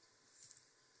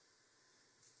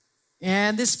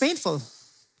 And it's painful.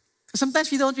 Because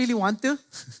sometimes we don't really want to.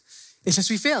 It's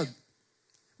just we failed.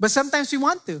 But sometimes we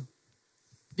want to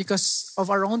because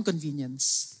of our own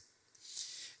convenience.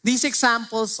 These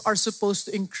examples are supposed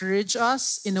to encourage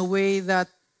us in a way that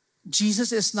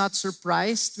Jesus is not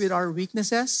surprised with our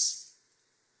weaknesses,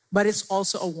 but it's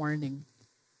also a warning.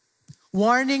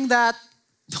 Warning that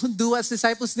don't do as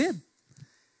disciples did.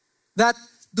 That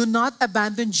do not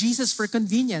abandon Jesus for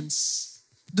convenience.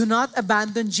 Do not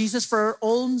abandon Jesus for our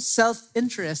own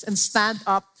self-interest and stand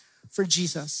up for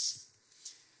Jesus.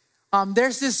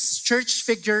 There's this church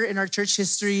figure in our church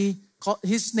history.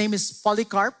 His name is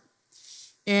Polycarp.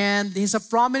 And he's a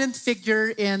prominent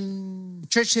figure in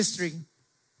church history.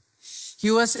 He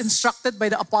was instructed by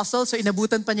the apostles. So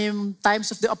inabutan pa niya yung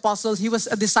times of the apostles. He was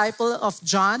a disciple of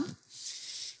John.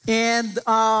 And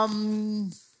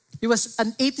he was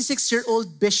an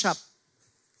 86-year-old bishop.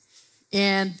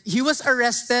 And he was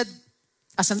arrested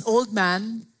as an old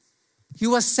man. He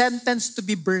was sentenced to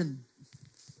be burned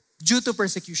due to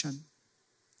persecution.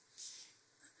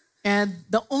 And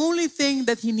the only thing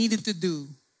that he needed to do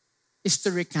is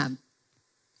to recant.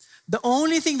 The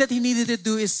only thing that he needed to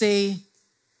do is say,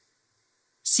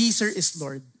 Caesar is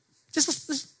Lord.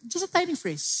 Just a tiny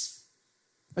phrase.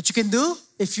 What you can do,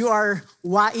 if you are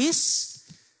wise,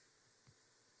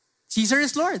 Caesar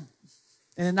is Lord.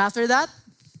 And then after that,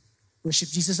 worship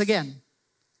Jesus again.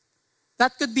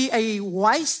 That could be a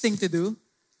wise thing to do.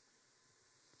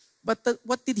 But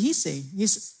what did he say?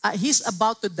 He's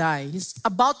about to die. He's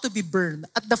about to be burned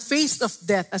at the face of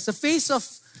death. As the face of,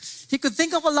 he could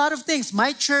think of a lot of things.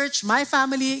 My church, my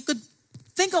family, he could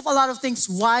think of a lot of things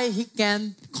why he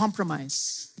can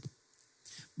compromise.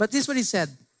 But this is what he said.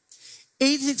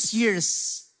 86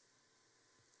 years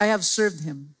I have served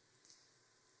him,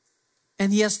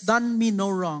 and he has done me no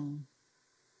wrong.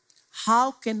 How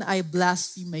can I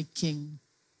blaspheme my King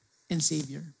and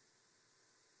Savior?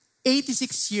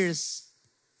 86 years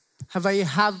have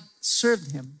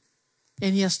served him,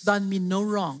 and he has done me no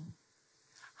wrong.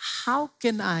 How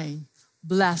can I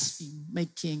blaspheme my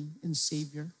King and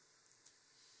Savior?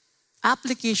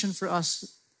 Application for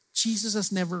us, Jesus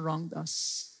has never wronged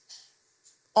us.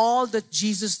 All that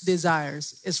Jesus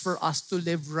desires is for us to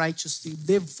live righteously,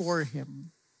 live for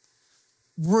him,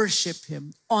 worship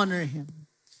him, honor him,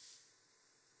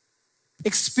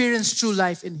 experience true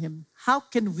life in him. How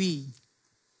can we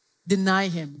deny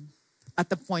him at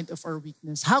the point of our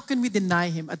weakness? How can we deny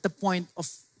him at the point of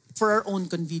for our own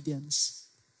convenience?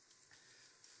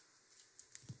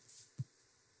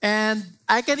 And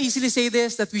I can easily say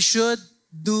this, that we should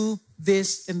do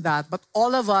this and that. But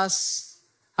all of us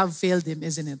have failed him,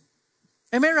 isn't it?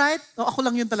 Am I right? O ako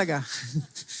lang yun talaga.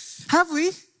 Have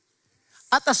we?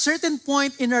 At a certain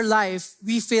point in our life,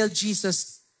 we failed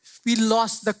Jesus. We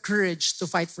lost the courage to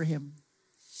fight for him.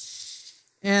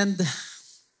 And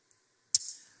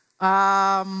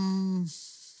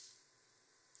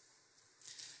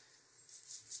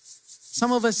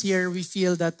some of us here, we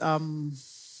feel that,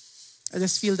 I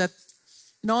just feel that,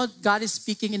 God is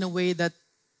speaking in a way that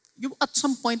you, at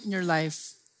some point in your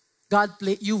life,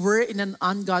 you were in an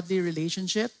ungodly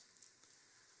relationship,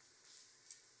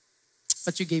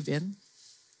 but you gave in.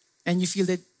 And you feel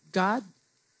that, God,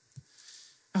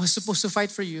 I was supposed to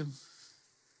fight for you,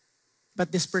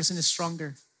 but this person is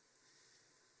stronger.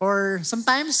 Or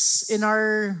sometimes in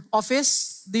our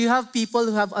office, do you have people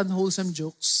who have unwholesome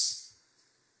jokes?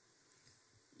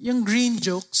 Yung green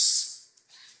jokes.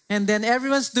 And then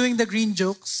everyone's doing the green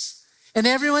jokes. And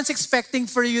everyone's expecting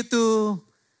for you to,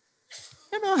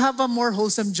 have a more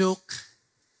wholesome joke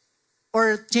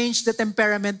or change the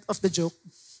temperament of the joke.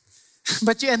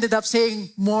 But you ended up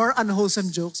saying more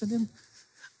unwholesome jokes. And then,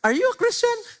 are you a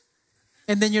Christian?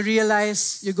 And then you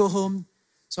realize, you go home,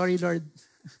 sorry, Lord,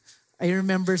 I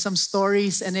remember some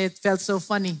stories and it felt so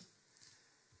funny.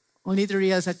 Only to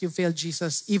realize that you failed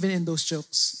Jesus even in those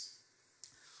jokes.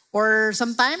 Or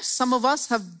sometimes, some of us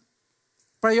have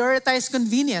prioritized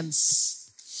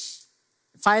convenience.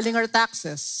 Filing our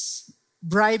taxes,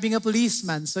 bribing a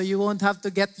policeman so you won't have to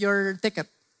get your ticket.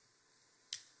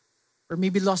 Or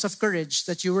maybe loss of courage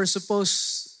that you were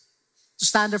supposed to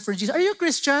stand up for Jesus. Are you a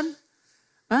Christian?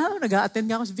 Nag-a-attend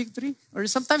nga ako sa Victory. Or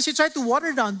sometimes you try to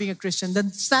water down being a Christian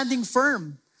than standing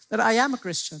firm that I am a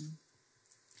Christian.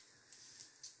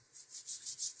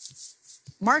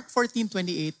 Mark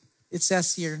 14:28, it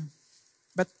says here,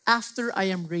 but after I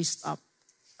am raised up,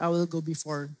 I will go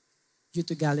before you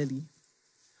to Galilee.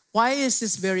 Why is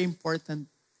this very important?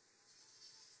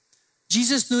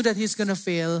 Jesus knew that he's going to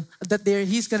fail,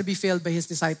 he's going to be failed by his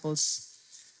disciples.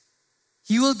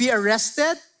 He will be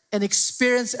arrested and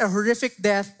experience a horrific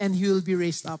death, and he will be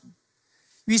raised up.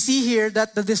 We see here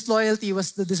that the disloyalty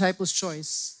was the disciples'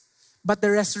 choice, but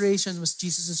the restoration was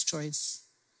Jesus' choice.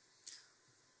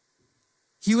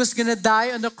 He was going to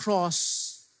die on the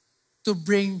cross to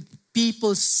bring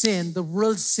people's sin, the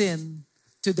world's sin,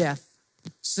 to death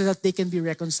so that they can be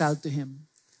reconciled to him.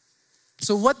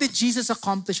 So what did Jesus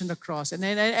accomplish on the cross? And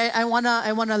I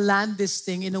wanna land this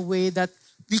thing in a way that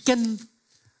we can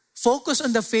focus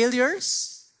on the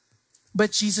failures,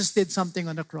 but Jesus did something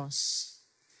on the cross.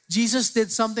 Jesus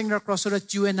did something on the cross so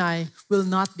that you and I will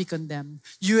not be condemned.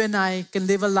 You and I can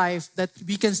live a life that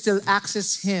we can still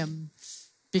access him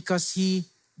because he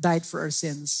died for our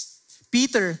sins.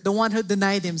 Peter, the one who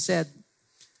denied him, said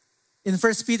in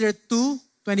 1 Peter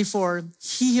 2:24,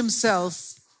 he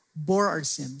himself bore our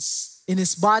sins in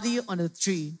his body on a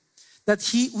tree, that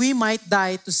we might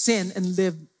die to sin and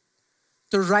live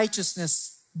to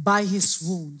righteousness. By his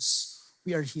wounds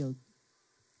we are healed.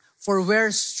 For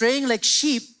we're straying like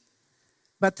sheep,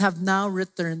 but have now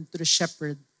returned to the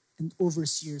shepherd and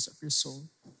overseers of your soul.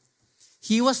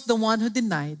 He was the one who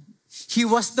denied. He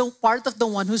was the part of the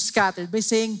one who scattered by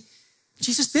saying,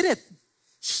 Jesus did it.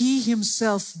 He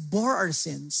himself bore our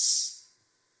sins.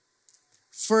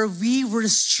 For we were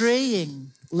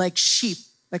straying like sheep,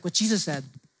 like what Jesus said,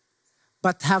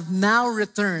 but have now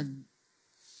returned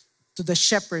to the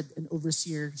shepherd and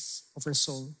overseers of our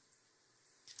soul.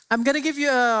 I'm going to give you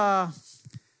a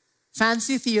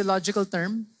fancy theological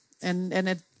term, and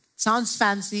it sounds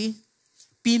fancy,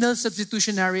 penal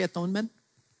substitutionary atonement.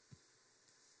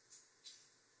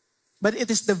 But it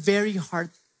is the very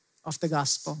heart of the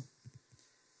gospel.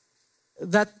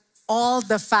 That all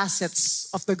the facets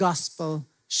of the gospel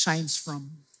shines from.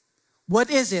 What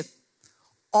is it?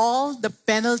 All the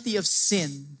penalty of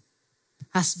sin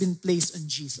has been placed on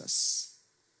Jesus.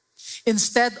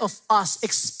 Instead of us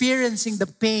experiencing the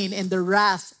pain and the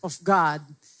wrath of God,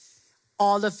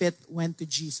 all of it went to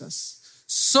Jesus.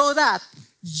 So that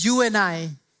you and I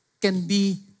can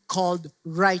be called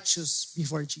righteous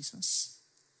before Jesus.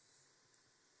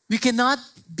 We cannot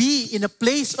be in a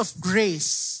place of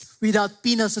grace without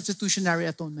penal substitutionary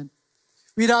atonement.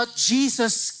 Without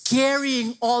Jesus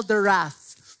carrying all the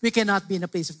wrath, we cannot be in a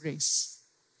place of grace.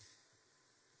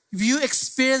 If you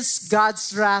experience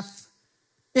God's wrath,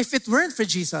 if it weren't for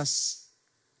Jesus,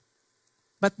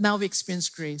 but now we experience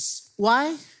grace.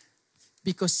 Why?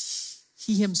 Because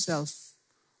he himself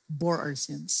bore our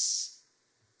sins.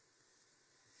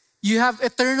 You have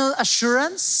eternal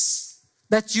assurance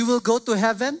that you will go to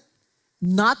heaven,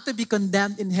 not to be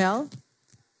condemned in hell,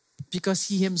 because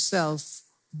he himself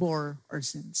bore our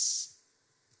sins.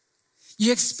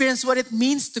 You experience what it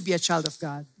means to be a child of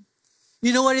God.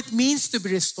 You know what it means to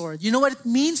be restored. You know what it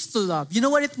means to love. You know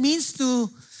what it means to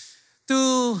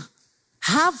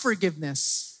have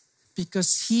forgiveness,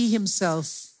 because he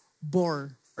himself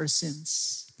bore our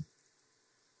sins.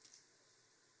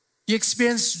 You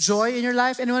experience joy in your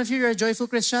life? Anyone of you are a joyful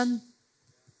Christian?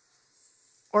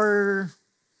 Or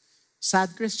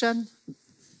sad Christian?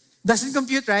 Doesn't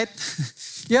compute, right?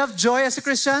 You have joy as a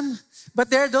Christian, but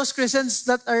there are those Christians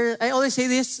that are, I always say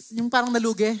this, yung parang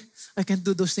nalugi. I can't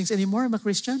do those things anymore, I'm a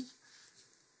Christian.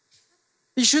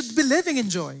 You should be living in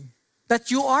joy. That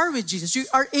you are with Jesus. You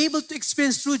are able to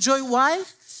experience true joy. Why?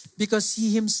 Because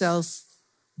he himself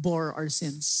bore our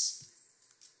sins.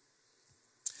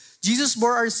 Jesus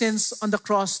bore our sins on the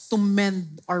cross to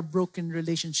mend our broken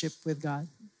relationship with God.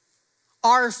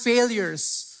 Our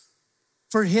failures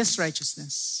for his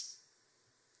righteousness.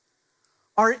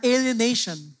 Our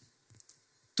alienation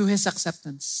to his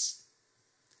acceptance.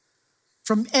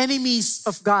 From enemies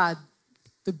of God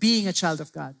to being a child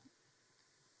of God.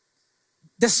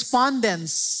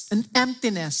 Despondence and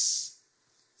emptiness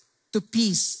to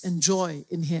peace and joy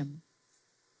in him.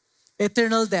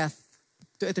 Eternal death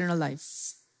to eternal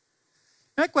life.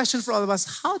 My question for all of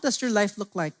us, how does your life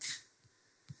look like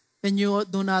when you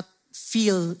do not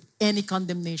feel any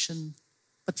condemnation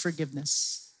but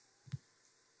forgiveness?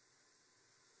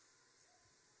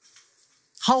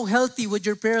 How healthy would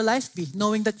your prayer life be,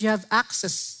 knowing that you have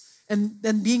access and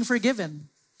being forgiven?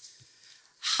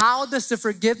 How does the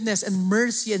forgiveness and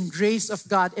mercy and grace of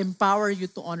God empower you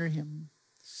to honor him?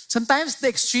 Sometimes the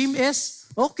extreme is,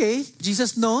 okay,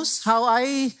 Jesus knows how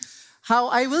I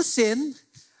will sin.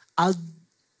 I'll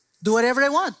do whatever I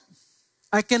want.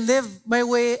 I can live my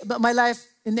life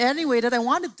in any way that I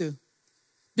wanted to,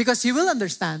 because he will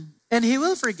understand and he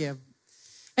will forgive.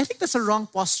 I think that's a wrong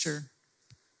posture.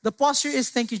 The posture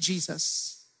is, thank you,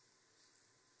 Jesus.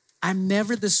 I'm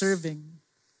never deserving,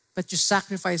 but you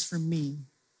sacrificed for me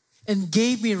and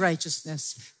gave me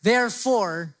righteousness.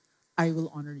 Therefore, I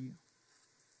will honor you.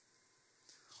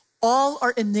 All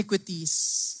our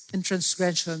iniquities and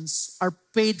transgressions are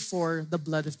paid for the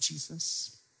blood of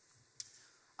Jesus.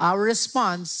 Our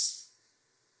response,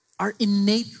 our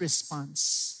innate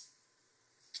response,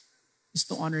 is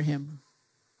to honor him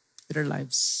with our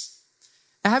lives.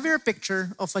 I have here a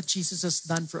picture of what Jesus has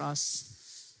done for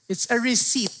us. It's a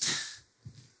receipt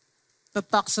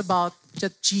that talks about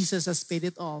that Jesus has paid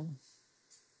it all.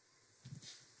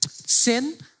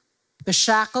 Sin, the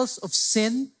shackles of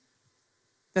sin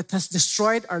that has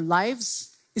destroyed our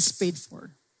lives is paid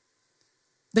for.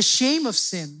 The shame of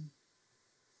sin.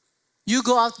 You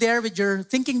go out there with your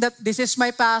thinking that this is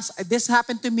my past, this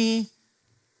happened to me,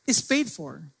 is paid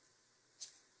for.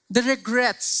 The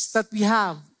regrets that we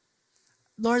have.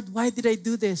 Lord, why did I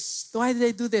do this? Why did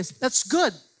I do this? That's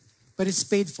good, but it's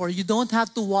paid for. You don't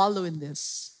have to wallow in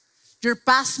this. Your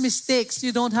past mistakes,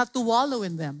 you don't have to wallow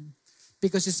in them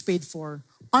because it's paid for.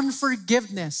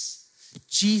 Unforgiveness,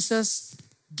 Jesus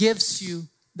gives you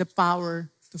the power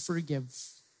to forgive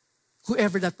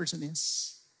whoever that person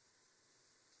is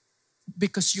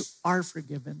because you are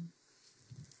forgiven.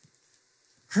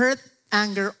 Hurt,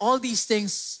 anger, all these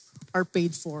things are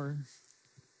paid for.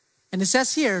 And it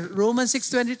says here, Romans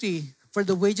 6:23, for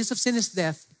the wages of sin is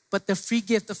death, but the free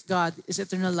gift of God is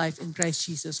eternal life in Christ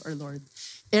Jesus our Lord.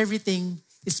 Everything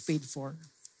is paid for.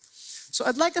 So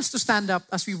I'd like us to stand up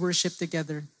as we worship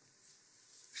together.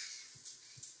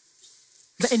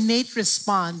 The innate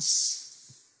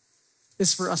response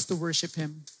is for us to worship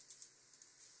him.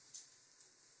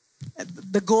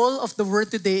 The goal of the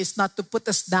word today is not to put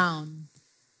us down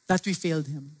that we failed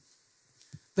him.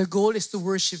 The goal is to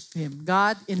worship him.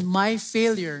 God, in my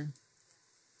failure,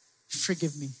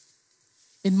 forgive me.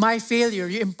 In my failure,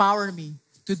 you empower me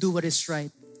to do what is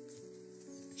right.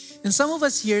 And some of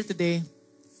us here today,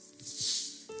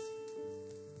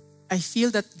 I feel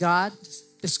that God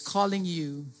is calling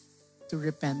you to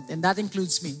repent, and that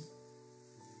includes me.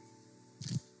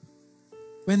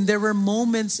 When there were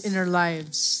moments in our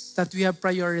lives that we have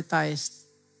prioritized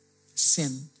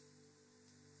sin.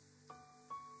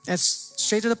 That's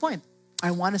straight to the point.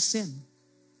 I want to sin.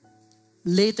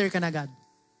 Later ka na, God.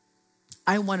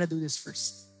 I want to do this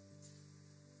first.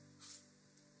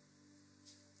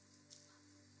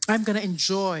 I'm going to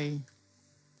enjoy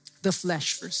the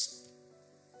flesh first.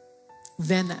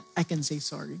 Then I can say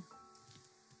sorry.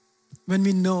 When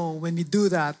we do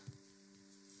that,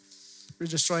 we're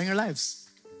destroying our lives.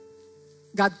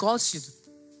 God calls you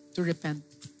to repent.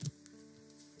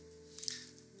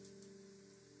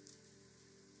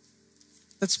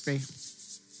 Let's pray.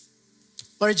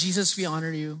 Lord Jesus, we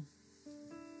honor you.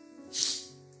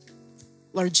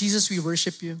 Lord Jesus, we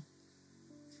worship you.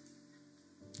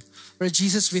 Lord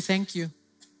Jesus, we thank you.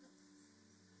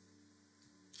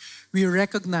 We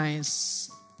recognize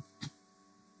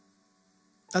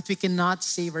that we cannot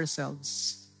save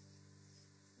ourselves.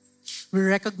 We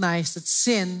recognize that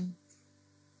sin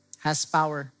has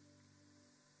power.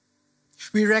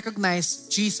 We recognize,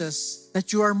 Jesus,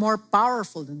 that you are more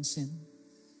powerful than sin.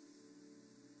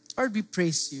 Lord, we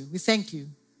praise you. We thank you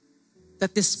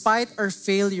that despite our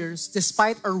failures,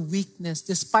 despite our weakness,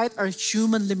 despite our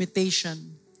human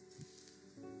limitation,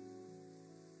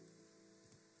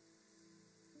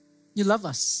 you love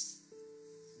us.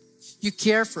 You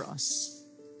care for us.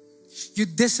 You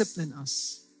discipline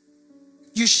us.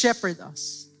 You shepherd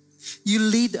us. You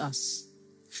lead us.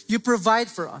 You provide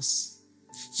for us.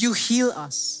 You heal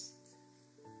us.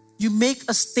 You make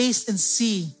us taste and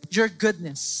see your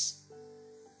goodness.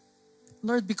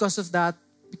 Lord, because of that,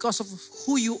 because of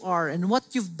who you are and what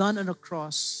you've done on the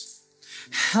cross,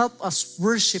 help us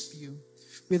worship you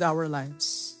with our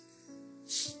lives.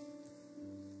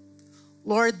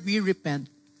 Lord, we repent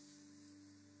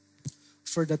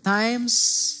for the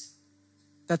times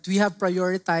that we have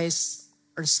prioritized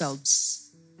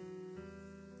ourselves.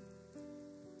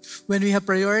 When we have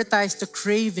prioritized the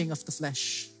craving of the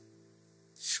flesh.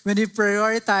 When we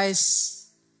prioritize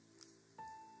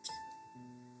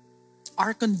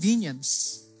our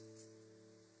convenience.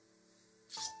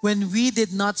 When we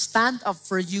did not stand up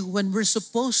for you, when we're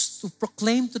supposed to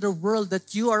proclaim to the world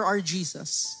that you are our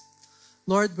Jesus.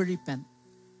 Lord, we repent.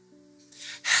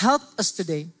 Help us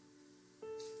today.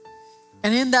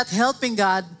 And in that helping,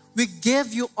 God, we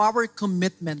give you our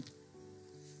commitment.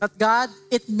 That God,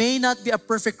 it may not be a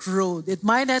perfect road. It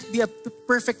might not be a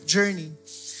perfect journey.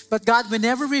 But God,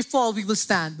 whenever we fall, we will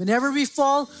stand. Whenever we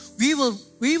fall, we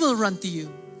will run to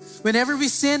you. Whenever we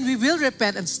sin, we will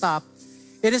repent and stop.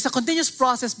 It is a continuous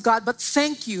process, God, but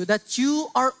thank you that you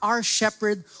are our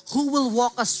shepherd who will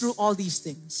walk us through all these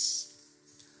things.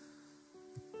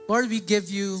 Lord, we give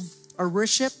you our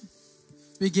worship.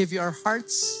 We give you our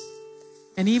hearts.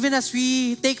 And even as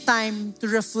we take time to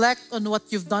reflect on what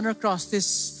you've done across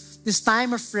this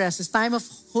time of rest, this time of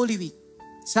Holy Week,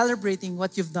 celebrating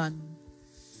what you've done,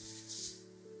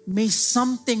 may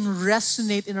something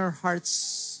resonate in our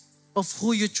hearts of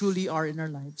who you truly are in our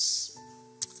lives.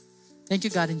 Thank you,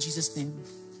 God, in Jesus' name.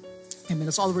 Amen.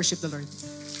 Let's all worship the Lord.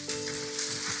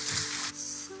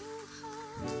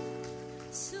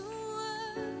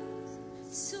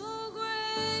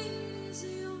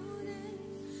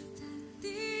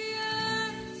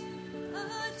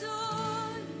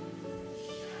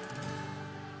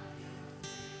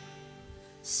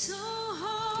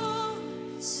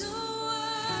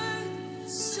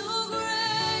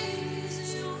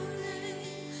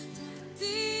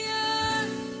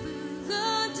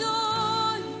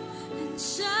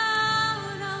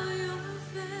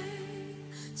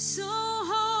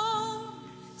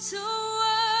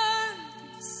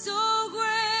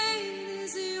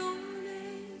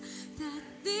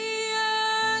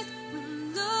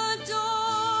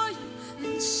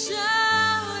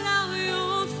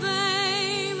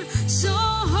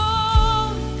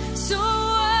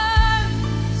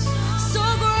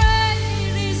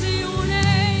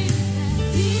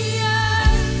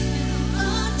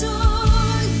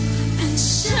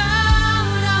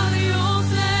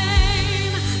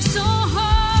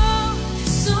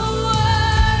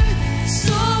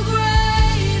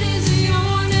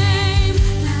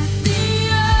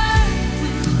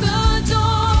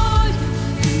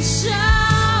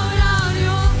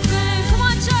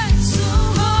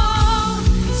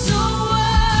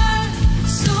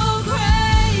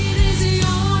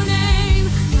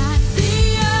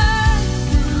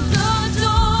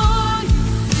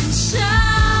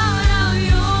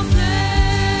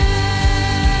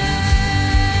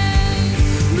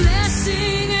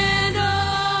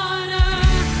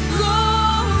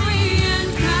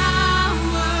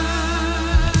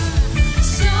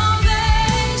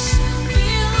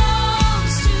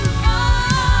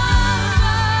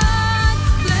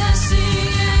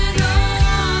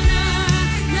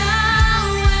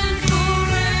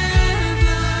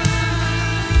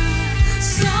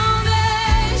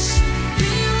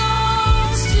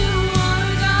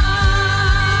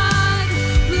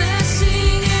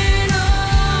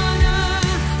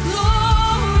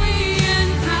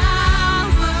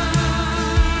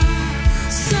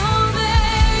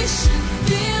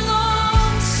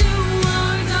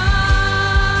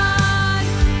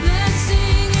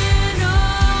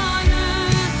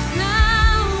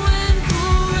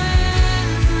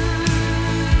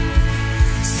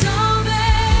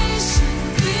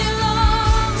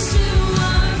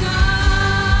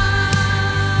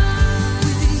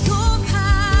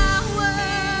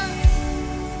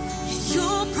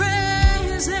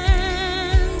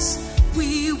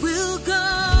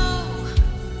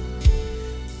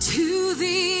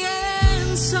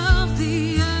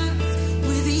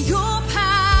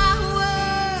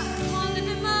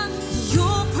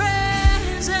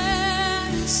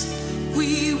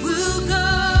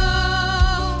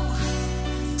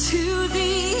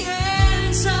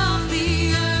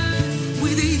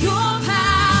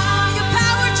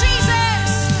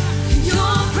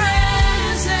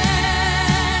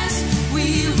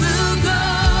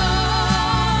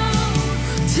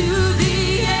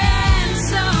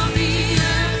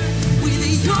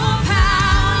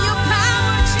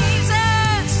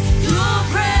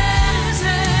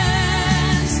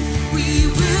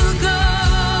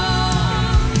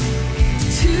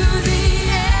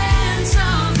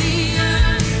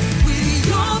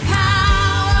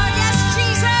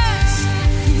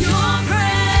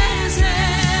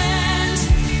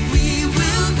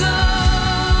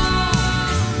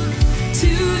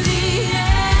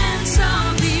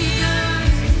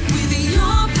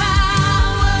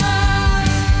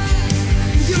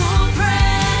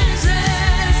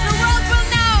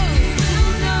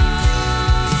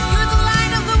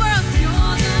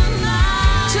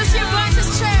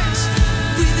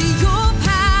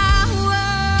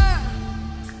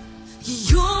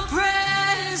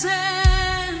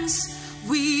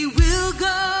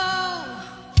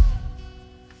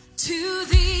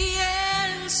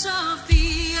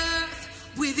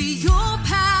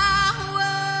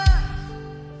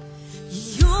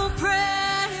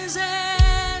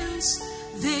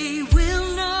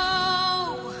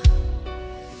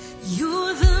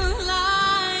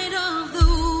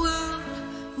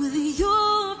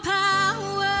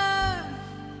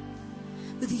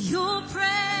 with your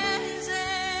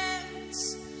presence.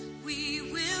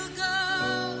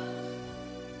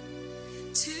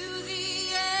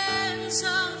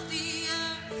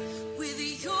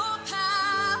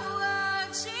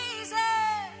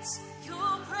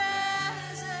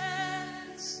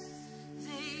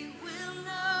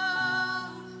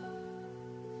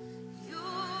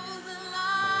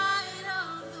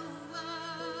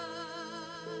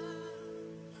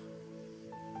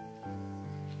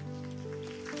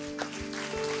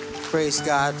 Praise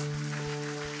God.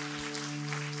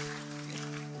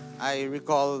 I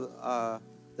recall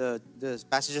the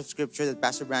passage of scripture that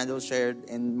Pastor Brandel shared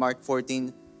in Mark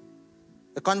 14.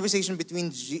 The conversation between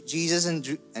Jesus and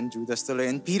Judas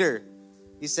and Peter.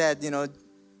 He said,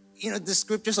 the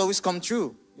scriptures always come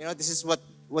true. This is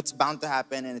what's bound to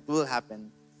happen, and it will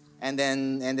happen. And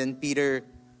then Peter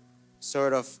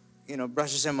sort of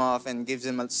brushes him off and gives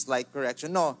him a slight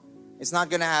correction. No, it's not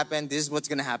gonna happen. This is what's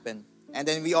gonna happen. And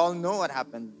then we all know what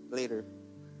happened later.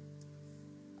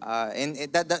 And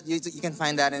you can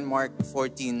find that in Mark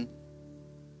 14.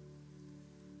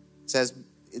 It says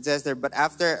there, but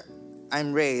after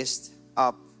I'm raised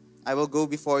up, I will go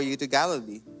before you to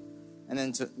Galilee. And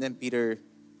then Peter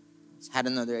had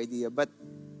another idea. But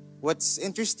what's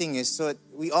interesting is, so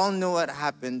we all know what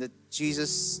happened, that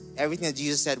everything that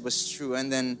Jesus said was true. And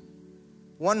then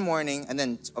one morning, and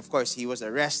then of course he was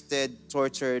arrested,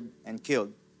 tortured, and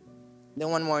killed. Then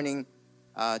one morning,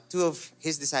 two of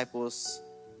his disciples,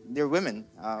 they're women,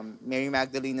 Mary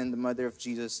Magdalene and the mother of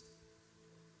Jesus,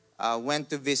 went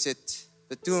to visit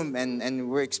the tomb and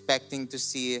were expecting to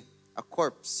see a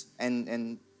corpse.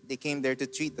 And they came there to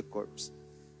treat the corpse.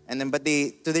 But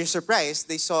to their surprise,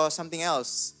 they saw something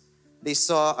else. They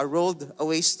saw a rolled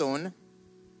away stone.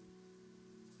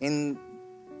 In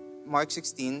Mark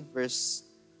 16, verse...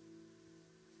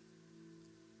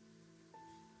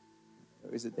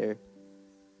 Where is it there?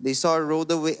 They saw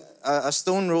a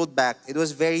stone rolled back. It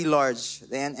was very large.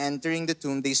 Then entering the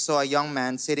tomb, they saw a young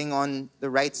man sitting on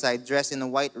the right side, dressed in a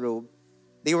white robe.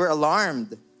 They were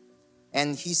alarmed.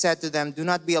 And he said to them, "Do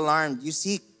not be alarmed. You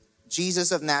seek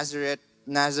Jesus of Nazareth.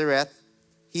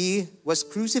 He was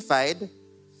crucified.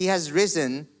 He has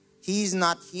risen. He is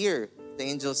not here," the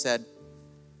angel said.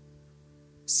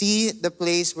 "See the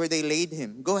place where they laid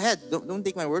him." Go ahead. Don't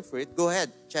take my word for it. Go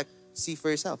ahead. Check. See for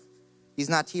yourself. He's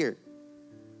not here.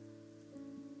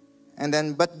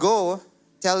 But go,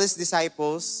 tell his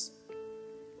disciples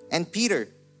and Peter.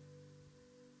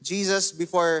 Jesus,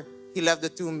 before he left the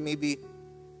tomb, maybe,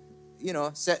 he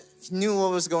knew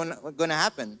what was going to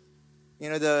happen.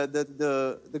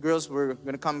 The girls were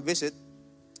going to come visit.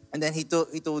 And then he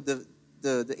told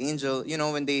the angel,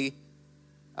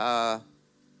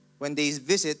 when they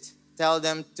visit, tell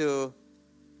them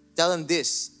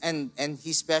this. And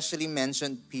he specially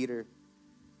mentioned Peter.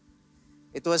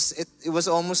 It was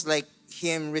almost like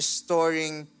him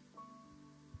referring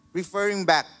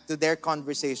back to their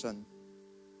conversation.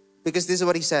 Because this is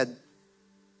what he said.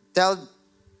 Tell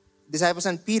disciples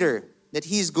and Peter that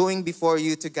he's going before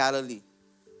you to Galilee.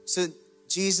 So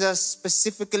Jesus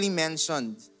specifically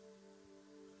mentioned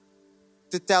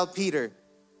to tell Peter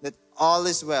that all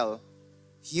is well.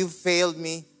 You failed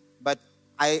me, but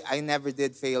I never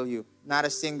did fail you. Not a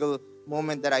single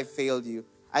moment that I failed you.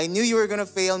 I knew you were going to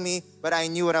fail me, but I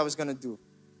knew what I was going to do.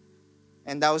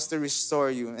 And that was to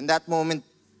restore you. In that moment,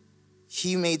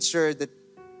 he made sure that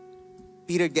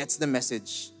Peter gets the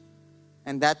message.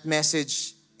 And that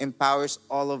message empowers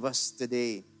all of us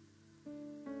today.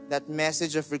 That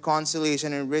message of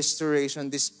reconciliation and restoration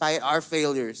despite our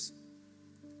failures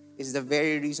is the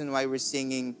very reason why we're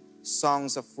singing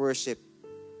songs of worship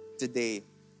today.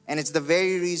 And it's the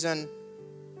very reason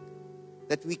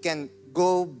that we can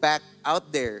go back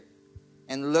out there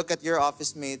and look at your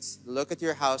office mates, look at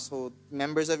your household,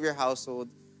 members of your household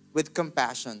with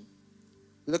compassion.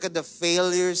 Look at the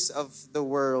failures of the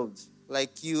world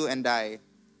like you and I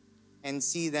and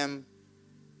see them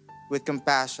with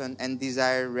compassion and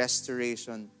desire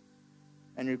restoration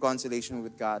and reconciliation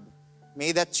with God.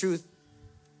 May that truth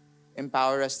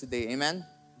empower us today. Amen?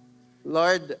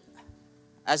 Lord,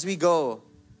 as we go,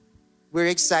 we're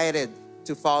excited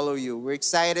to follow you. We're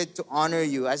excited to honor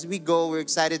you. As we go, we're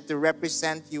excited to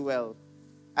represent you well.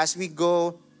 As we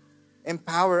go,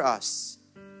 empower us.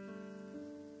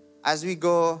 As we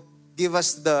go, give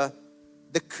us the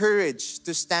courage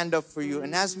to stand up for you.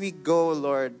 And as we go,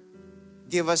 Lord,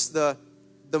 give us the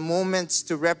moments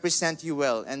to represent you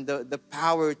well and the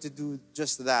power to do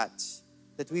just that.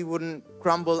 That we wouldn't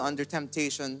crumble under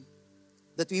temptation.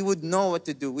 That we would know what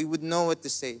to do. We would know what to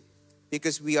say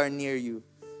because we are near you.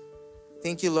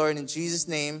 Thank you, Lord. In Jesus'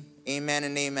 name, amen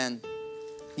and amen.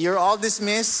 You're all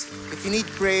dismissed. If you need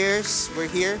prayers, we're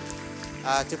here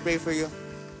to pray for you.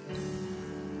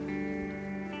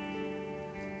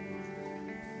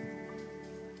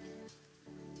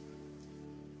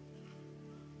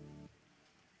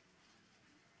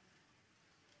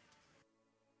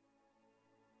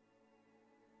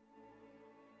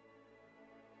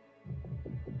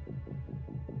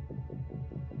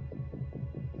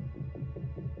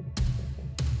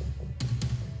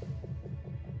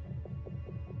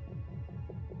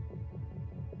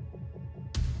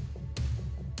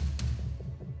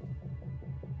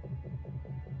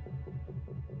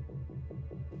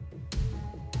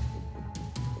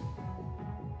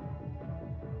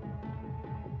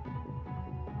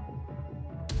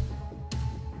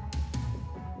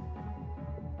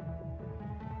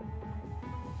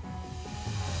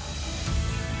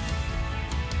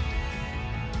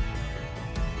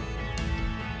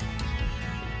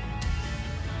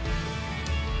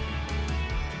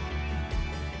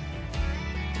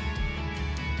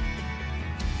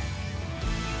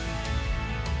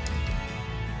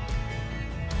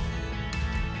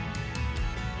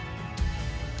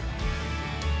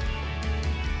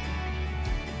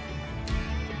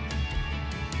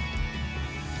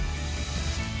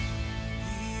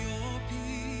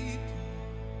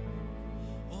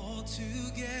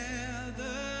 together,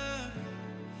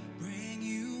 bring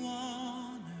you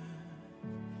honor,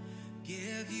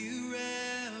 give you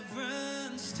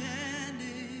reverence,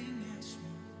 standing as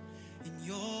one in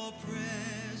your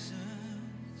presence.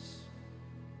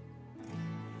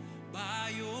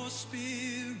 By your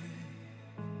Spirit,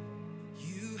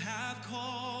 you have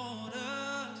called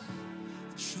us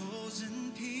a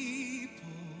chosen people,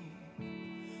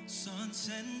 sons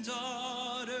and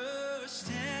daughters,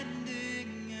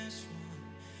 standing as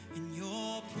one in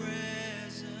your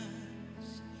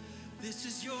presence. This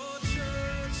is your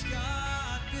church,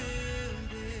 God built.